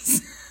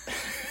shoes.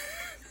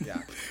 Yeah.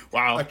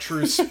 Wow. A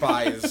true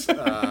spy's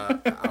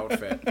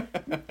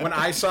outfit. When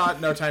I saw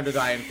No Time to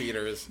Die in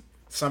theaters,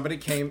 somebody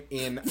came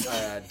in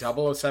a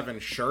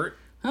 007 shirt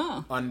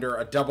under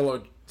a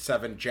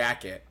 007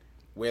 jacket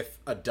with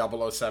a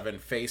 007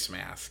 face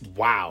mask.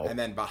 Wow. And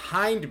then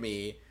behind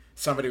me,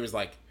 somebody was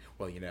like,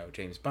 well, you know,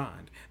 James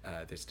Bond,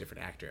 there's a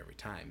different actor every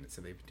time.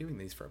 So they've been doing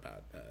these for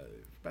about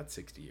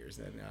 60 years.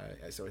 And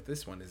so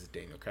this one is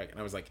Daniel Craig. And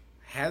I was like,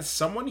 has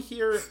someone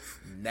here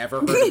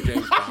never heard of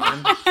James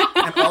Bond?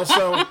 And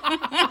also,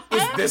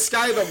 is this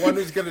guy the one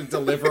who's going to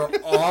deliver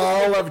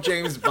all of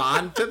James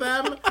Bond to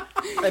them?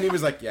 And he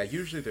was like, yeah,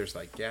 usually there's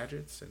like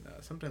gadgets and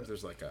sometimes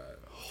there's like a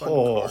fun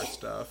car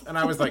stuff. And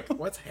I was like,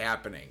 what's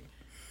happening?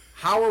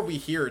 How are we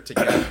here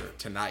together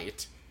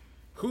tonight?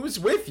 Who's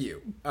with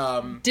you?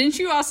 Didn't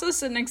you also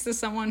sit next to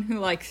someone who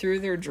like threw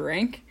their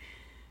drink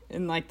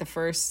in like the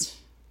first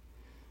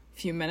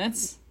few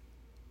minutes?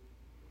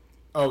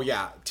 Oh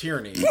yeah,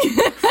 Tierney.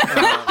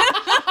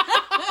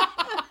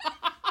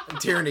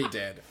 Tierney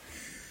did.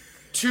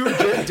 Two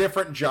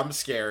different jump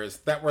scares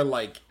that were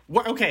like...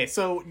 What? Okay,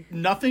 so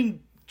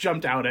nothing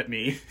jumped out at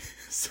me.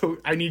 So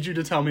I need you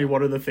to tell me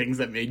what are the things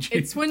that made you...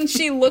 It's when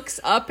she looks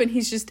up and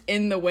he's just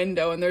in the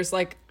window and there's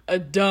like a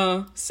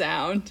duh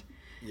sound.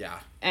 Yeah.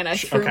 And I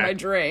threw Okay. my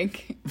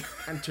drink.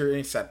 And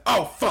Tierney said,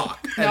 oh,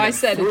 fuck. No, I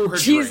said,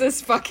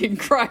 Jesus fucking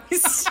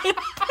Christ.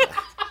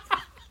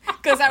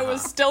 Because I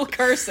was still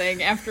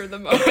cursing after the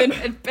moment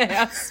had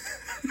passed.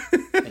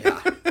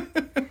 Yeah.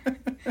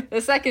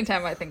 The second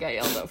time I think I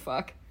yelled, oh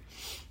fuck.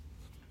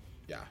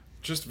 Yeah.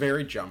 Just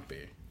very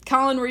jumpy.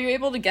 Colin, were you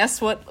able to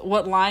guess what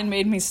line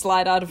made me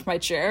slide out of my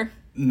chair?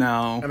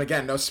 No. And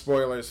again, no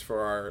spoilers for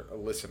our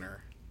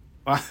listener.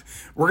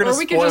 We're gonna Or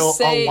we could spoil just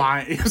say- a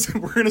line.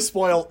 We're gonna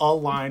spoil a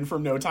line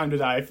from No Time to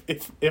Die.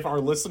 If our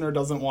listener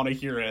doesn't want to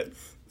hear it,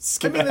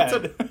 skip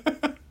ahead.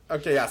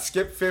 Okay, yeah,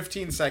 skip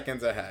 15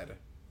 seconds ahead.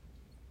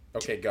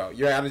 Okay, go.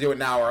 You gotta do it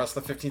now or else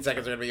the 15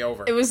 seconds are gonna be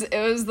over. It was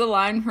the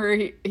line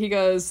where he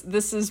goes,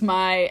 "This is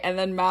my," and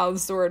then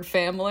mouths the word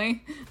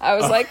family. I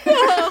was like,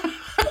 oh.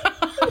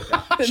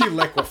 Yeah, she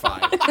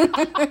liquefied.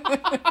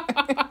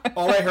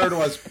 All I heard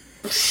was...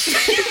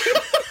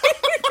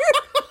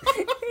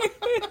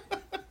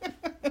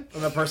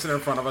 And the person in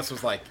front of us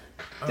was like...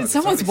 Oh, Did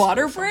someone's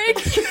water break?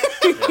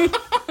 The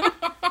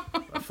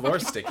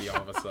floor's sticky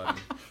all of a sudden.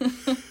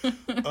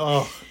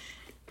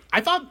 I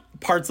thought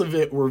parts of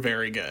it were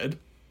very good,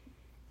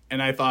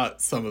 and I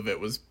thought some of it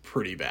was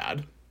pretty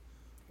bad.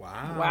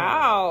 Wow.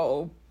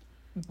 Wow.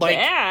 Like,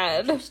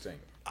 Bad. Interesting.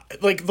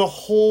 like the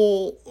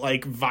whole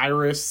like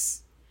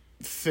virus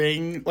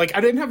thing. Like,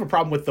 I didn't have a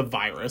problem with the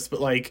virus,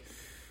 but like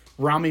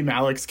Rami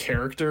Malek's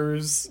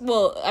characters.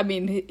 Well, I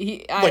mean,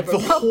 I Like have a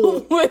the problem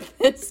whole- with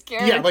his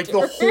character. Yeah, like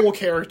the whole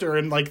character,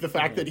 and like the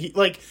fact that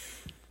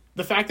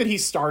he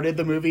started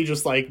the movie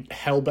just like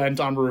hell bent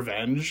on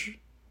revenge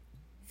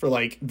for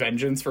like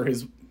vengeance for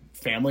his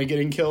family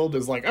getting killed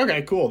is like,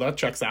 okay, cool, that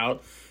checks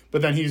out.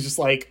 But then he's just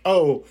like,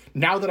 oh,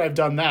 now that I've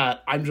done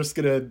that, I'm just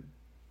gonna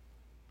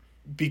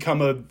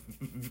become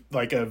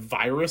a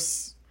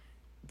virus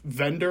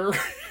vendor.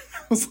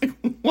 I was like,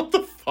 what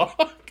the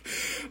fuck?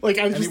 Like,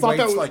 I just thought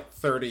that was like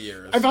 30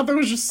 years. I thought that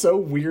was just so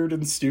weird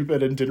and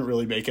stupid and didn't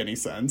really make any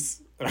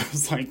sense. And I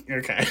was like,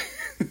 okay.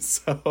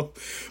 So,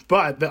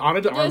 but the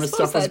Ana de Armas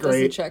stuff was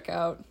great. Check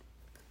out.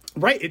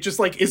 Right, it just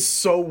like is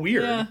so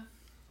weird. Yeah.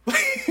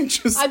 I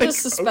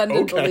just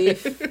suspended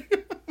belief.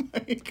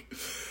 Like,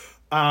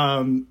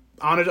 Ana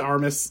de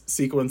Armas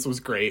sequence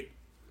was great.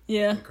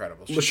 Yeah.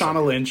 Incredible.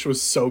 Lashana Lynch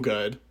was so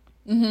good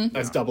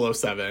as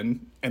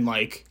 007, and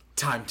like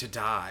Time to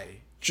Die.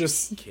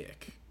 Just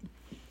Kick.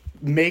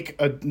 make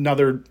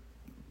another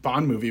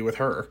Bond movie with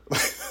her.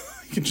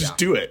 You can just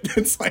do it.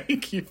 It's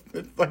like,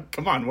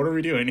 come on, what are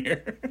we doing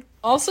here?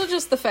 Also,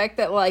 just the fact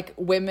that like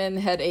women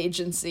had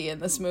agency in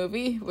this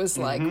movie was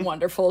like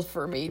wonderful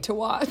for me to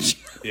watch.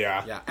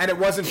 Yeah. Yeah, and it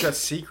wasn't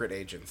just secret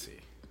agency.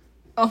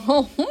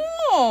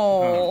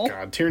 Oh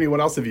God, Tierney, what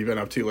else have you been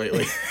up to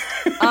lately?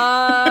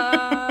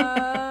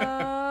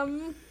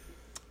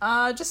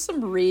 Just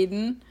some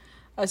reading.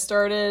 I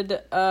started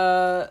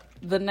the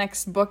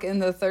next book in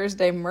the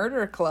Thursday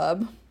Murder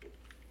Club,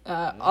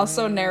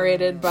 also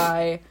narrated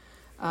by,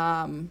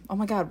 oh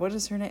my God, what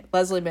is her name?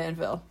 Leslie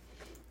Manville.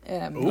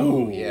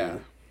 Ooh, Yeah.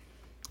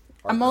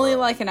 I'm only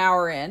like an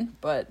hour in,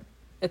 but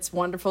it's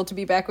wonderful to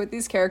be back with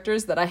these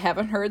characters that I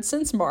haven't heard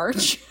since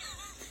March.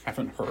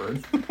 Haven't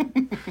heard.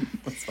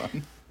 That's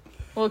fun.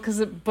 Well, because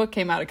the book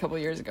came out a couple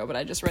years ago, but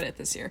I just read it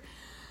this year.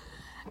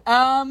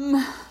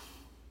 I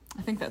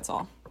think that's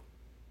all.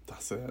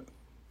 That's it.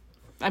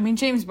 I mean,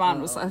 James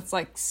Bond that's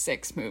like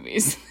 6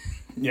 movies.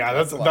 Yeah,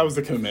 that was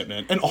a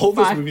commitment. And all of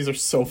those movies are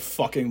so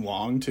fucking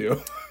long,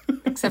 too.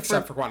 Except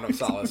for Quantum of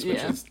Solace, which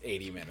Yeah. is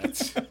 80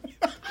 minutes.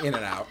 In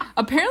and out.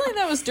 Apparently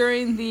that was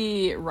during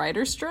the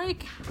writer's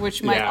strike,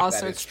 which might Yeah,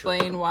 also that is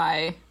explain true.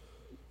 why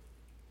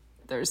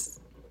there's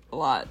a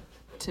lot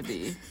to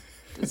be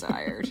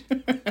desired.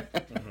 The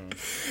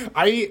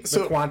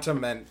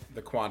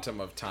quantum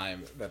of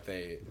time that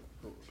they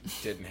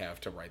didn't have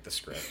to write the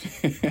script.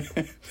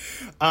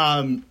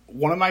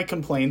 One of my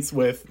complaints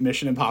with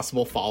Mission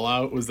Impossible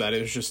Fallout was that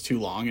it was just too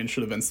long and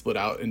should have been split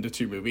out into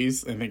 2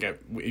 movies. I think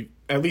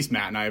at least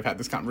Matt and I have had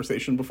this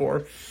conversation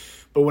before.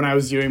 But when I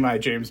was doing my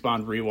James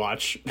Bond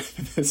rewatch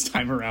this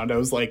time around, I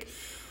was like,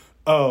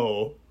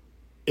 oh,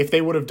 if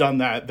they would have done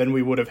that, then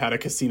we would have had a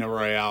Casino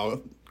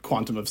Royale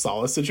Quantum of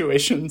Solace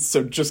situation.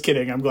 So just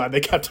kidding. I'm glad they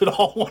kept it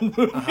all one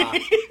movie.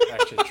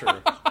 Actually,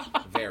 true.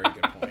 Very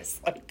good point.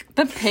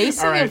 The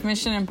pacing All right. of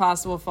Mission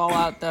Impossible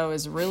Fallout, though,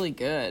 is really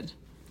good.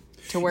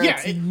 To where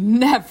Yeah, it's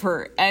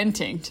never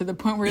ending, to the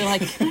point where you're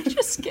like, can I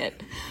just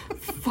get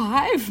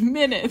 5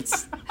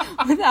 minutes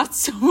without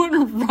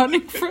someone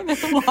running for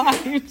their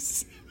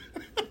lives?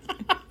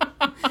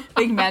 I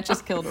think Matt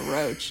just killed a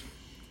roach.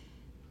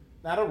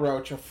 Not a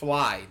roach, a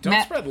fly. Don't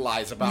Matt- spread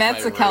lies about Matt's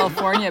my a room.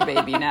 California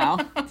baby now.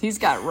 He's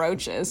got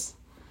roaches.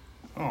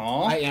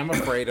 Aw. I am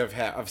afraid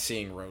of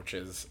seeing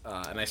roaches,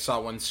 and I saw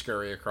one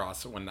scurry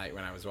across one night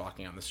when I was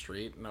walking on the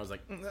street, and I was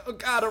like, "Oh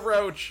God, a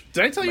roach!"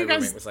 Did I tell My you guys?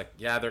 roommate was like,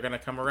 "Yeah, they're gonna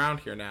come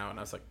around here now," and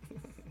I was like,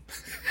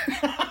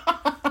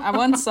 I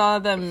once saw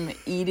them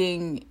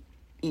eating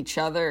each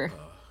other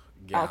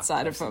yeah,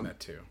 outside I've of seen a that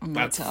too.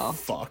 That's motel.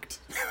 fucked.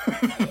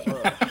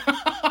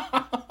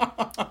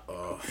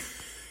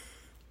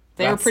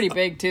 They were That's- pretty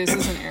big too. This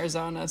is in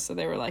Arizona, so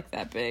they were like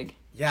that big.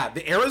 Yeah,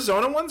 the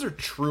Arizona ones are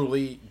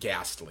truly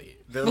ghastly.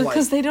 They're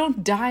Because like, they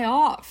don't die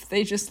off.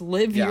 They just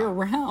live Yeah. year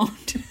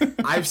round.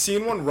 I've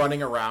seen one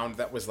running around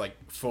that was like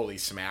fully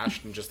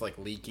smashed and just like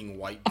leaking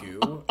white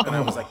goo, and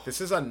I was like,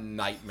 "This is a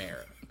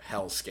nightmare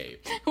hellscape."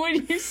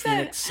 When you said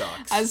Phoenix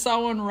sucks. I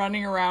saw one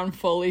running around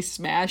fully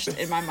smashed,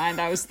 in my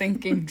mind I was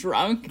thinking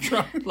drunk.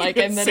 Like,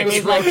 and then it Six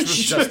was like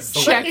roaches just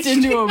checked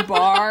into a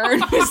bar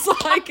and was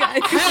like,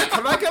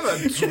 Can I get a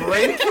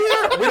drink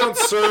here? We don't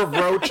serve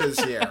roaches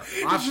here.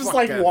 He's just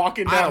like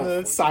walking down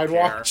the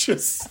sidewalk,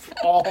 just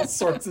all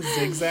sorts of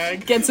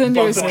zigzag. gets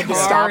into his bumping into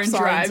car stop and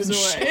signs drives and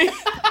away. shit.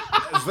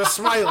 Is this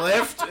my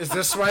lift? Is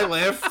this my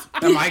lift?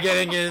 Am I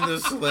getting in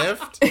this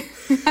lift?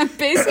 I'm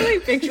basically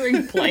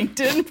picturing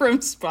Plankton from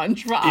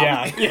SpongeBob.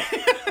 Yeah.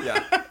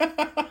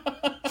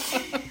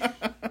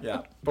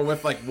 Yeah. But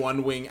with like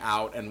one wing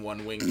out and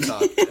one wing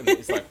tucked, and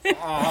he's like,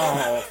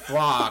 "Oh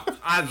fuck!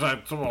 I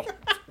drank too much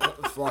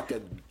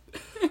fucking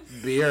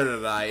beer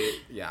tonight."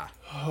 Yeah.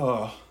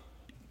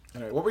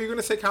 Anyway, what were you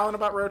gonna say, Colin,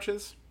 about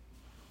roaches?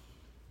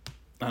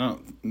 I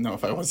don't know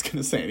if I was going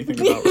to say anything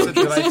about So roaches.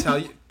 did I tell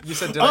you? You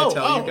said, "Did I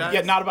tell you guys?"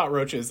 Yeah, not about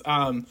roaches.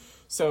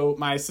 So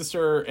my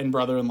sister and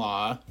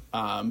brother-in-law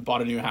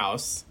bought a new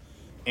house,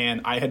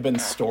 and I had been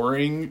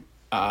storing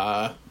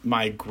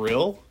my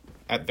grill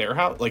at their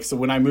house. Like, so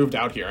when I moved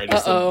out here, I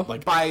just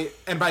like By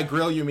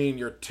grill you mean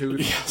your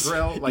tooth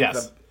grill, like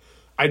yes. the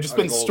I just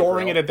been gold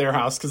storing grill. it at their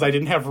house because I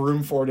didn't have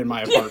room for it in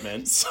my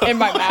apartment. So. In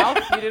my mouth?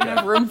 You didn't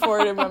have room for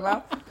it in my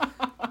mouth?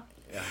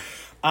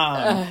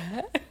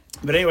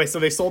 But anyway, so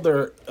they sold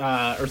their,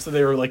 or so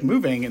they were like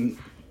moving, and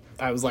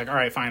I was like, all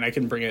right, fine, I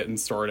can bring it and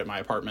store it at my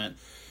apartment.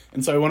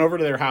 And so I went over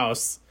to their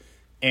house,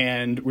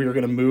 and we were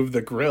going to move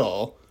the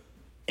grill,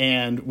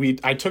 and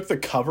I took the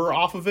cover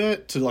off of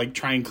it to like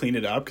try and clean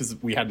it up because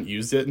we hadn't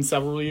used it in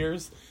several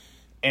years.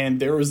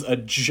 And there was a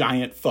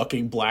giant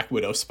fucking Black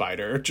Widow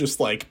spider just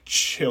like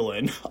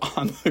chilling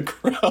on the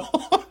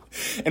grill.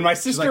 And my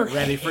sister like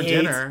ready for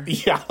dinner.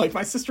 Yeah, like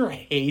my sister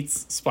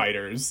hates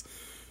spiders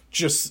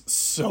just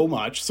so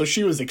much. So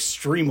she was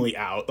extremely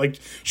out. Like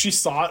she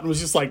saw it and was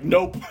just like,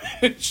 nope.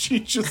 And she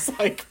just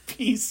like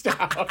peaced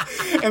out.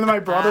 And then my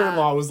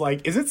brother-in-law was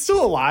like, is it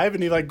still alive?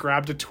 And he like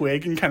grabbed a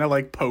twig and kind of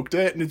like poked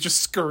it and it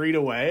just scurried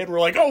away. And we're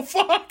like, oh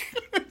fuck.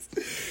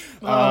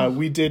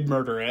 We did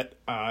murder it.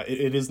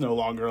 It is no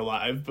longer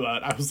alive,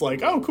 but I was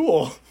like, oh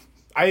cool.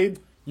 I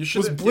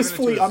was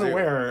blissfully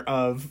unaware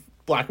of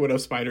Black Widow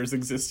spiders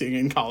existing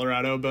in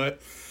Colorado,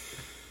 but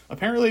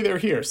apparently they're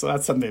here. So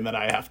that's something that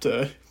I have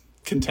to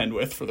contend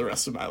with for the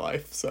rest of my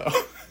life. So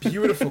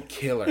beautiful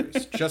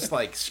killers, just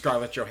like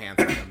Scarlett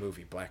Johansson in the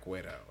movie Black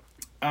Widow.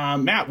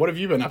 Matt, what have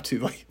you been up to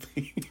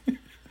lately?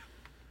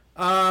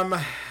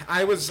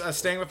 I was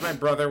staying with my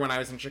brother when I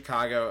was in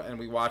Chicago, and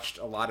we watched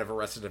a lot of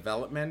Arrested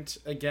Development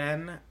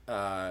again.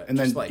 And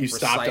then you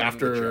stopped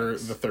after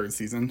the third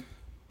season?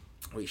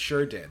 We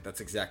sure did. That's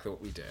exactly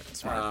what we did.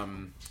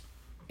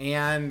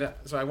 And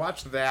so I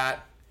watched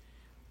that.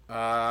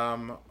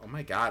 Oh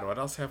my god, what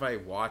else have I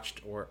watched?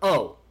 I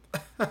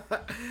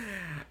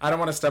don't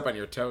want to step on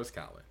your toes,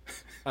 Colin.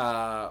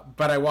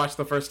 But I watched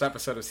the first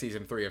episode of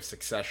season 3 of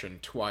Succession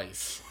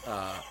twice,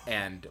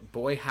 and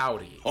boy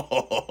howdy,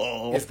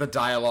 is the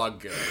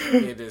dialogue good.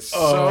 It is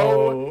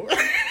so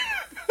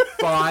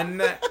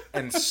fun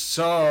and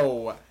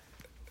so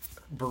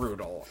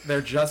brutal.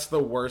 They're just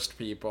the worst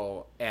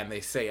people, and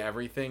they say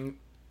everything.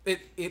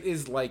 It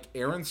is like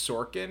Aaron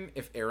Sorkin,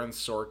 if Aaron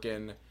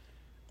Sorkin...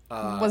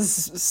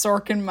 was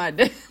Sorkin my own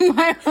dick?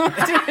 Yeah,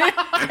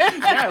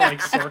 like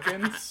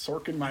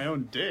Sorkin my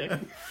own dick.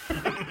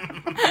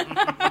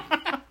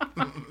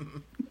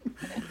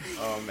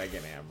 Oh,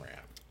 Megan Amram.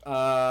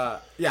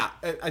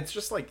 It's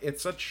just like,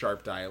 it's such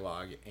sharp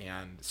dialogue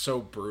and so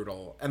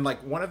brutal. And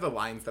like one of the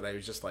lines that I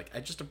was just like,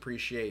 I just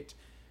appreciate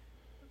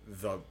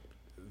the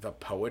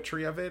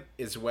poetry of it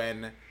is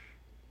when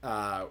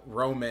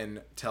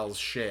Roman tells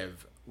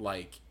Shiv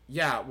like,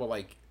 yeah, well,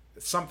 like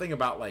something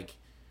about like,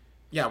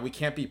 yeah, we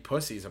can't be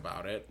pussies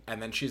about it.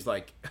 And then she's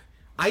like,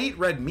 I eat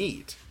red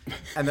meat.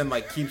 And then,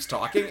 like, keeps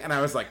talking. And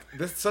I was like,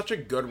 this is such a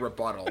good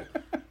rebuttal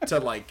to,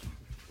 like,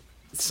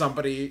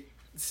 somebody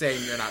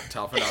saying you're not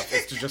tough enough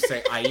is to just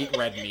say, I eat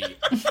red meat.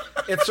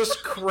 It's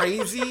just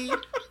crazy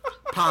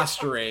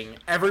posturing.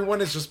 Everyone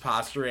is just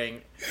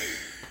posturing.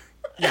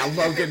 Yeah,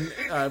 Logan,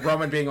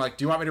 Roman being like,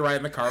 do you want me to ride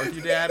in the car with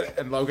you, Dad?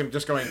 And Logan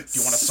just going, do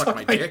you want to suck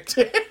my dick?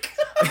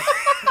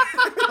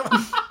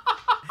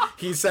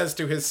 He says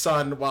to his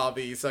son while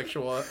the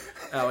sexual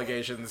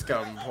allegations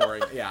come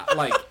pouring. Yeah,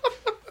 like,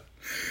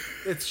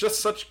 it's just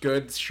such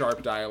good,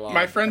 sharp dialogue.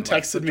 My friend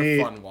texted me.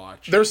 Fun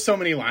watch. There's so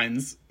many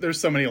lines,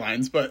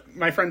 but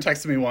my friend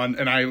texted me one,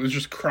 and I was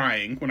just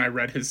crying when I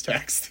read his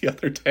text the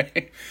other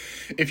day.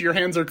 If your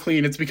hands are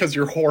clean, it's because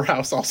your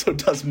whorehouse also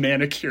does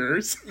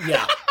manicures.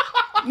 Yeah.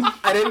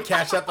 I didn't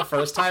catch that the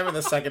first time, and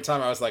the second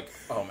time I was like,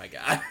 oh my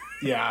god.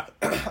 Yeah.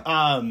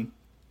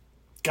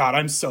 God,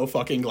 I'm so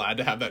fucking glad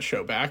to have that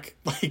show back.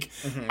 Like,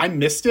 I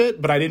missed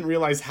it, but I didn't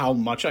realize how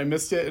much I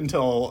missed it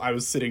until I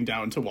was sitting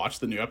down to watch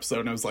the new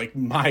episode, and I was like,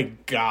 my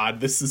God,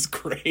 this is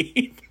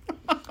great.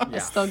 I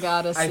still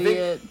gotta see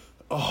it.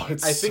 Oh,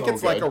 it's I think so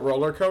it's good. like a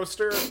roller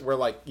coaster where,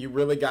 like, you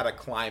really gotta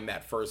climb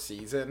that first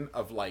season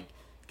of, like,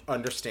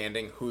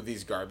 understanding who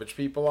these garbage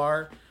people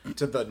are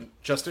to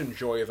just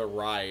enjoy the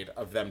ride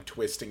of them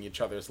twisting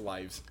each other's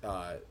lives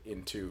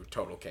into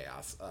total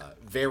chaos.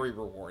 Very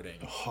rewarding.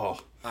 Oh.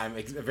 I'm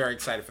very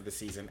excited for the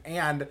season.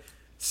 And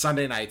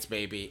Sunday nights,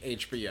 baby,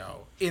 HBO,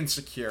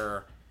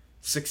 Insecure,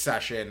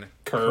 Succession,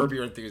 Curb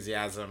Your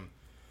Enthusiasm.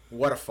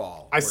 What a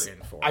fall we're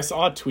in for. I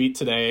saw a tweet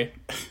today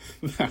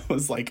that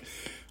was like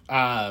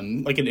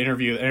an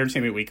interview that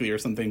Entertainment Weekly or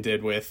something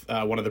did with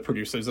one of the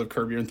producers of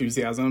Curb Your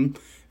Enthusiasm. And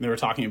they were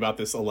talking about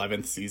this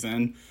 11th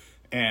season.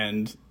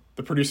 And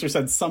the producer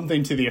said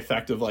something to the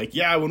effect of like,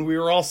 yeah, when we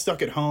were all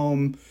stuck at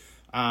home,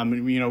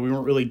 we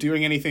weren't really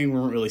doing anything. We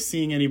weren't really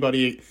seeing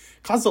anybody. It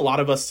caused a lot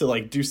of us to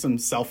like do some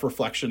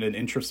self-reflection and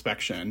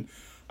introspection.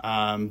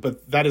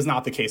 But that is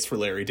not the case for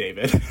Larry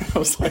David. I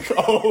was like,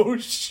 oh,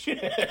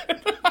 shit.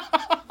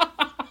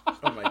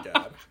 Oh, my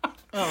God.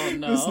 Oh,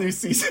 no. This new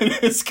season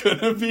is going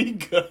to be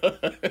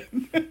good.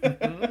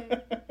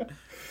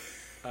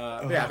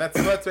 Yeah,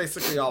 that's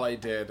basically all I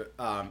did.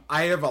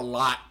 I have a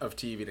lot of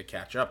TV to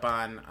catch up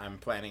on. I'm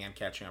planning on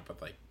catching up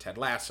with like Ted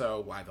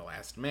Lasso, Why the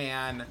Last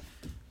Man,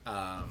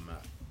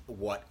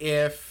 What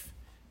If,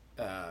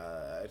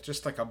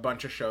 just like a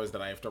bunch of shows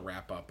that I have to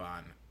wrap up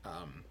on.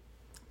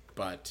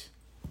 But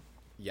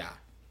yeah,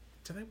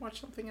 did I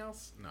watch something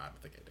else? No, I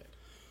don't think I did.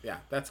 Yeah,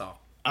 that's all.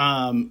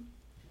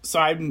 So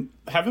I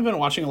haven't been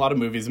watching a lot of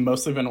movies.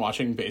 Mostly been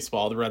watching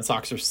baseball. The Red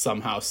Sox are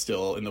somehow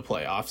still in the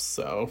playoffs,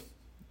 so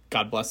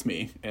God bless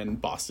me in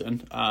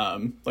Boston.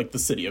 Like the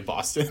city of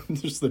Boston,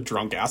 just the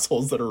drunk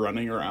assholes that are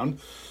running around.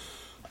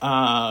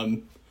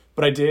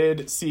 But I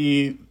did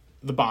see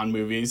the Bond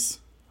movies.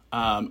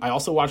 I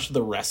also watched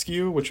The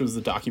Rescue, which was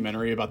the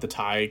documentary about the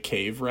Thai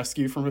cave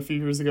rescue from a few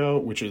years ago,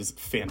 which is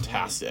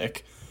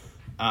fantastic.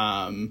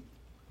 Would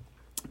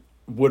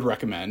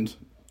recommend.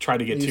 Try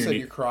to get to. You said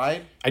you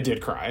cried? I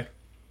did cry.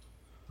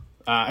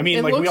 I mean,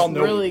 It like looks we all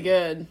know, really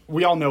good.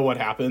 we all know what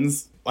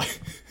happens.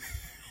 Like,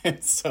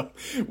 and so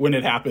when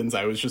it happens,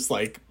 I was just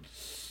like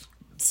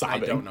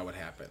sobbing. I don't know what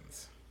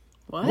happens.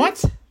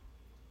 What?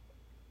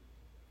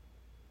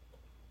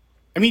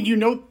 I mean, you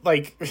know,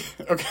 like,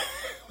 okay.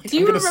 Do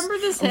you remember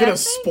this I'm gonna happening?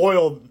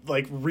 spoil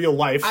like real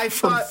life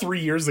from thought- 3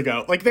 years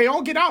ago. Like they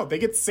all get out, they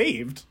get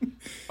saved,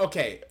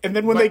 Okay. and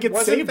then when but they get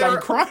wasn't saved, there-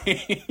 I'm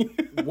crying.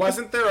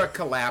 Wasn't there a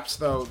collapse,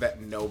 though,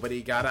 that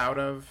nobody got out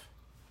of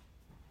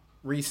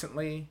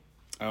recently?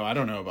 Oh, I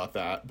don't know about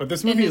that, but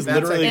this movie is that's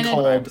literally like-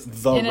 called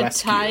The In a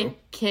Rescue. Thai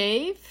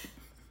cave?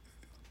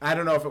 I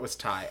don't know if it was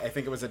Thai. I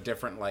think it was a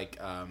different, like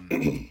a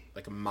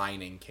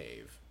mining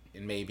cave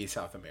in maybe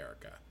South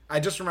America. I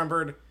just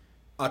remembered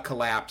a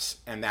collapse,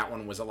 and that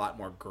one was a lot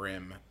more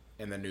grim,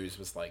 and the news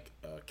was like,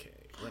 okay,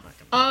 we're not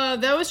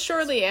gonna... That was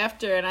shortly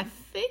after, and I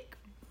think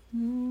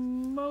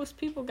most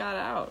people got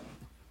out.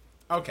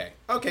 Okay,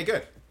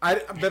 good.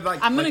 But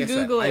like, I'm gonna like I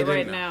said, Google I it didn't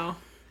right know. now.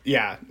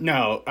 Yeah,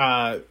 no.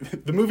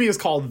 The movie is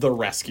called The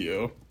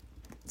Rescue.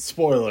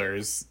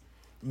 Spoilers: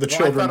 the Well,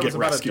 children I thought it get was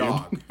about rescued. a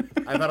dog.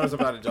 I thought it was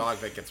about a dog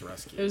that gets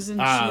rescued. It was in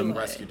A Chile.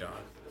 rescue dog.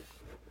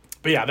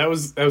 But yeah, that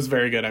was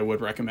very good. I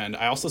would recommend.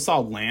 I also saw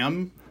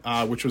Lamb,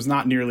 which was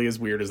not nearly as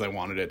weird as I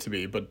wanted it to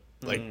be, but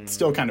like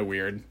still kind of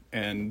weird,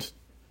 and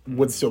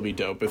would still be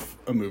dope if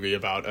a movie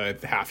about a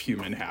half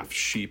human, half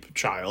sheep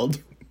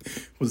child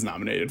was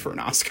nominated for an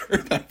Oscar.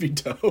 That'd be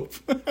dope.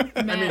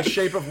 I mean,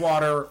 Shape of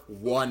Water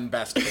won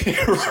Best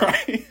Picture.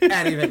 Right.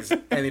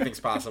 Anything's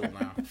possible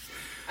now.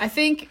 I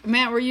think,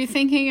 Matt, were you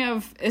thinking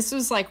of, this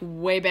was like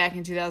way back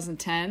in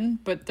 2010,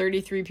 but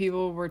 33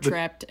 people were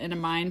trapped in a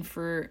mine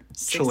for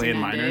 69 Chilean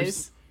miners.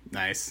 days.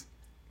 Nice.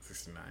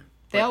 69.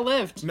 They all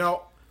lived.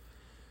 No.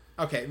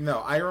 Okay, no.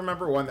 I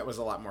remember one that was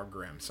a lot more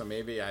grim. So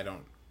maybe I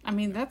don't. I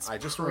mean, that's I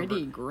just pretty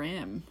remember-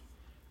 grim.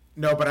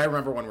 No, but I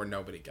remember one where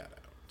nobody got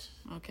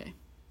out. Okay.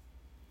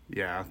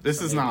 Yeah, this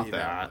So is maybe not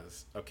that.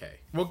 was- okay.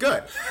 Well,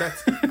 good.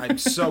 I'm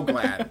so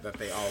glad that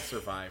they all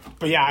survived.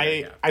 But yeah,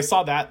 Yeah. I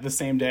saw that the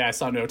same day I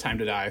saw No Time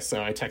to Die,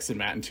 so I texted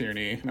Matt and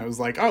Tierney, and I was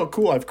like, oh,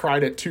 cool, I've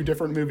cried at 2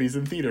 different movies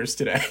in theaters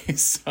today,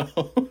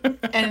 so...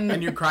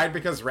 And you cried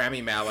because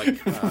Rami Malek.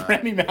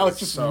 Rami Malek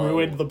just so-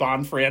 ruined the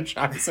Bond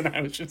franchise, and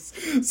I was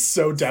just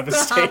so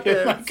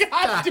devastated. Like,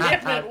 God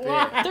damn it,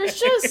 why? There's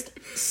just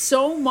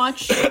so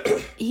much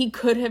he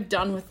could have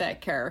done with that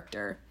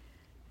character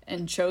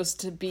and chose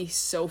to be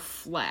so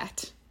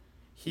flat.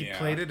 He Yeah.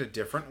 played it a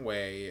different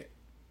way,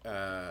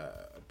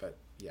 but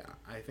yeah,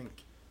 I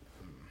think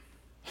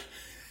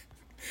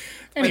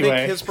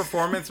Anyway, his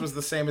performance was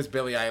the same as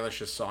Billie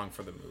Eilish's song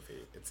for the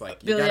movie. It's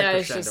like you Billie gotta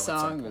Eilish's crescendo at some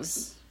song point.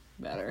 was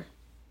better.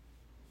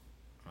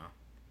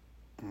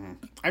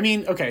 I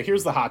mean, okay,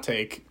 here's the hot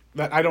take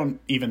that I don't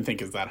even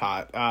think is that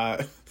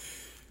hot.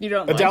 You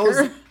don't Adele's...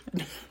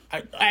 like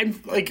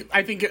her?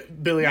 I think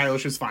Billie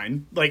Eilish is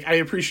fine. Like, I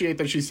appreciate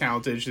that she's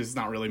talented. She's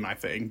not really my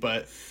thing,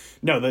 but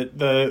no,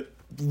 the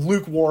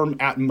lukewarm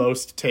at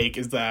most take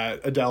is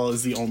that Adele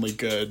is the only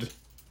good.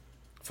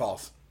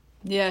 False.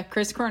 Yeah,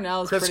 Chris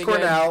Cornell is Chris pretty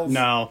Cornell's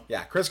No,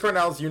 Yeah, Chris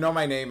Cornell's "You Know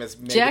My Name" is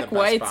maybe good. Jack the best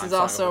White's Bond is song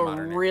of also the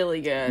modern era.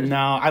 really good. no,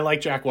 I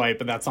like Jack White,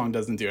 but that song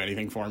doesn't do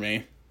anything for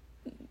me.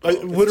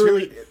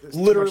 Literally, it's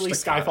too literally, much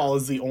staccato. Skyfall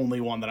is the only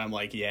one that I'm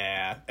like,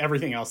 yeah.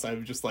 Everything else,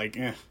 I'm just like,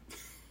 eh.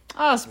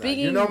 Oh,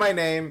 speaking "You Know My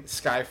Name,"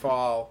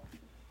 Skyfall,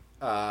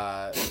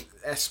 a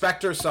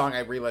Spectre song I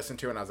re-listened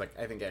to, and I was like,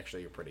 I think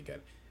actually you're pretty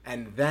good.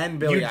 And then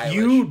Billie Eilish.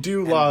 You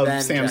do and love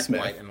then Sam Jack White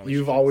Smith. and Alicia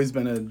You've Keys. always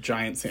been a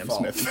giant Sam False.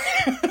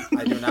 Smith.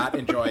 I do not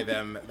enjoy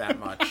them that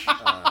much.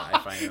 I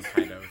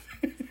find them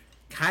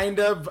kind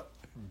of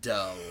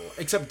dull.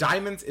 Except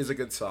 "Diamonds" is a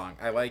good song.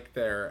 I like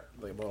their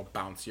little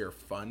bouncier,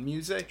 fun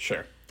music.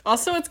 Sure.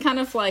 Also, it's kind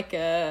of like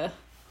a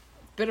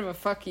bit of a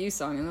fuck you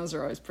song, and those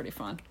are always pretty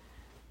fun.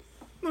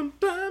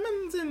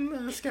 Diamonds in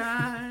the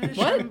sky, What?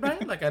 shine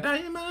bright like a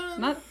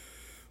diamond.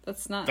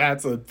 That's not.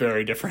 That's a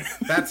very different.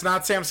 That's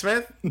not Sam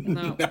Smith.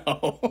 No.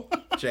 No.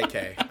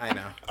 JK, I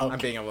know. I'm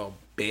being a little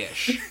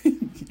bish.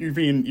 You're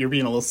being a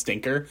little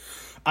stinker.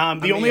 The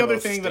being only a other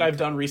little thing that stinker. I've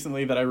done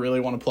recently that I really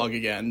want to plug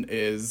again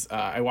is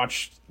I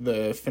watched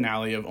the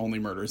finale of Only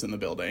Murders in the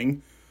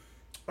Building,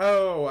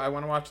 Oh, I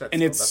want to watch that. and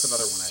still. it's That's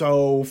another one.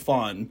 so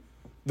fun.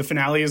 The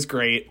finale is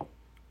great.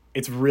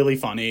 It's really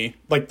funny.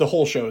 Like, the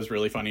whole show is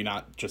really funny,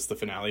 not just the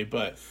finale,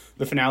 but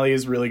the finale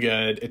is really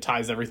good. It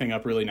ties everything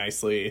up really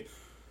nicely.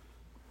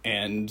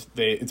 And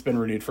it's been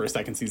renewed for a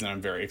second season.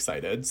 I'm very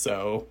excited.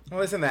 So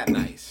Well, isn't that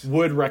nice?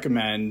 would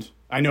recommend.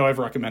 I know I've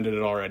recommended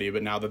it already,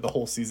 but now that the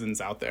whole season's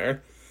out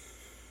there,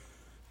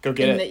 go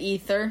get In it. the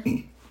ether.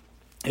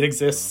 It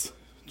exists.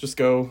 Just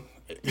go.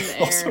 In the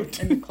air,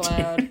 in the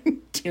cloud.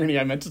 Tierney,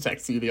 I meant to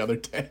text you the other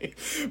day,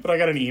 but I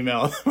got an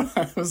email when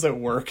I was at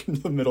work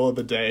in the middle of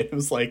the day. It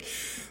was like,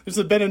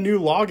 there's been a new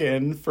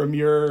login from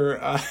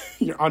your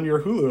on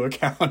your Hulu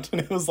account,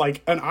 and it was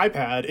like an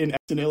iPad in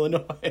Exton,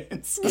 Illinois.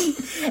 And so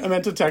I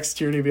meant to text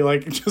Tierney and be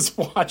like, just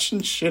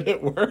watching shit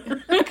at work.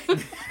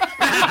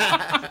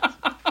 I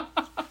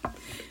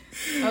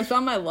was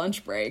on my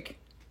lunch break.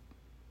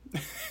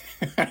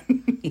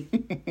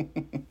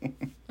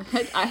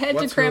 I had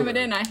to cram it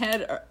in.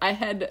 I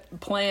had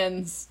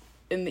plans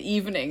in the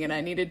evening, and I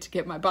needed to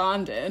get my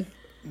bond in.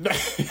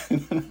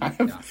 I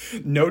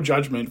have no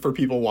judgment for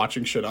people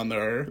watching shit on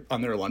their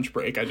lunch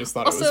break. I just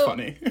thought it was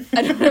funny.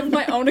 I don't have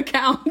my own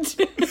account.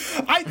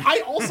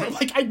 I also,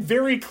 like, I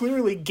very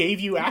clearly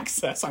gave you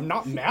access. I'm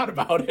not mad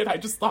about it. I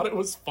just thought it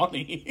was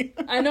funny.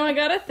 I know I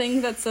got a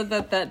thing that said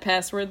that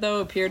password,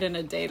 though, appeared in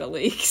a data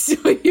leak,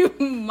 so you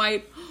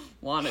might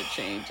want to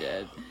change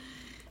it.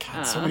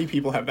 God, so many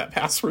people have that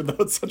password,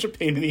 though. It's such a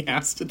pain in the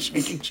ass to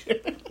change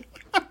it.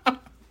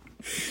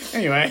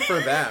 Anyway. For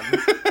them.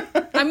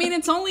 I mean,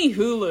 it's only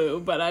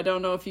Hulu, but I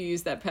don't know if you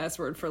use that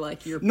password for,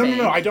 like, your No,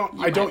 bank. I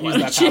don't use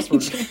that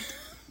password.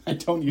 I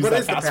don't use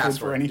that password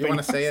for anything. Do you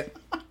want to say it?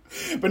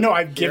 But no,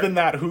 I've given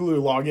that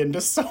Hulu login to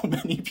so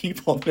many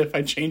people that if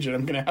I change it,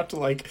 I'm going to have to,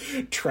 like,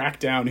 track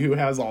down who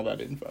has all that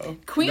info.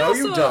 No,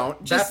 you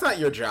don't. That's not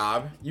your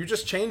job. You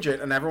just change it,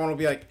 and everyone will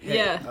be like,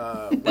 hey,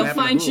 what they'll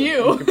happened find to Hulu?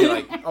 you. And you could be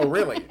like, oh,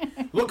 really?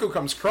 Look who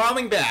comes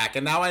crawling back,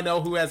 and now I know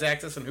who has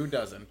access and who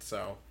doesn't,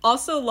 so.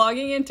 Also,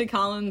 logging into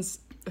Colin's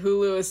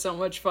Hulu is so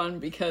much fun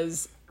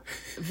because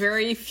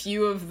very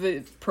few of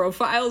the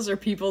profiles are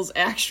people's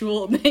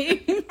actual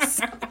names.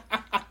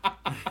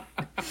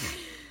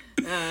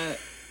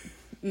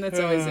 And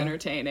that's always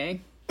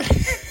entertaining.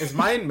 Is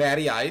mine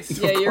Matty Ice?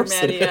 Yeah, you're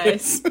Matty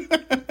Ice.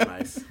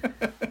 Nice.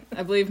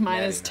 I believe mine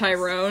Matty is Nice.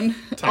 Tyrone.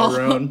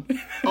 Tyrone.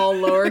 All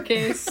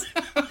lowercase.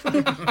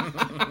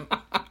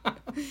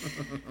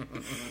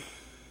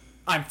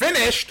 I'm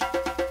finished!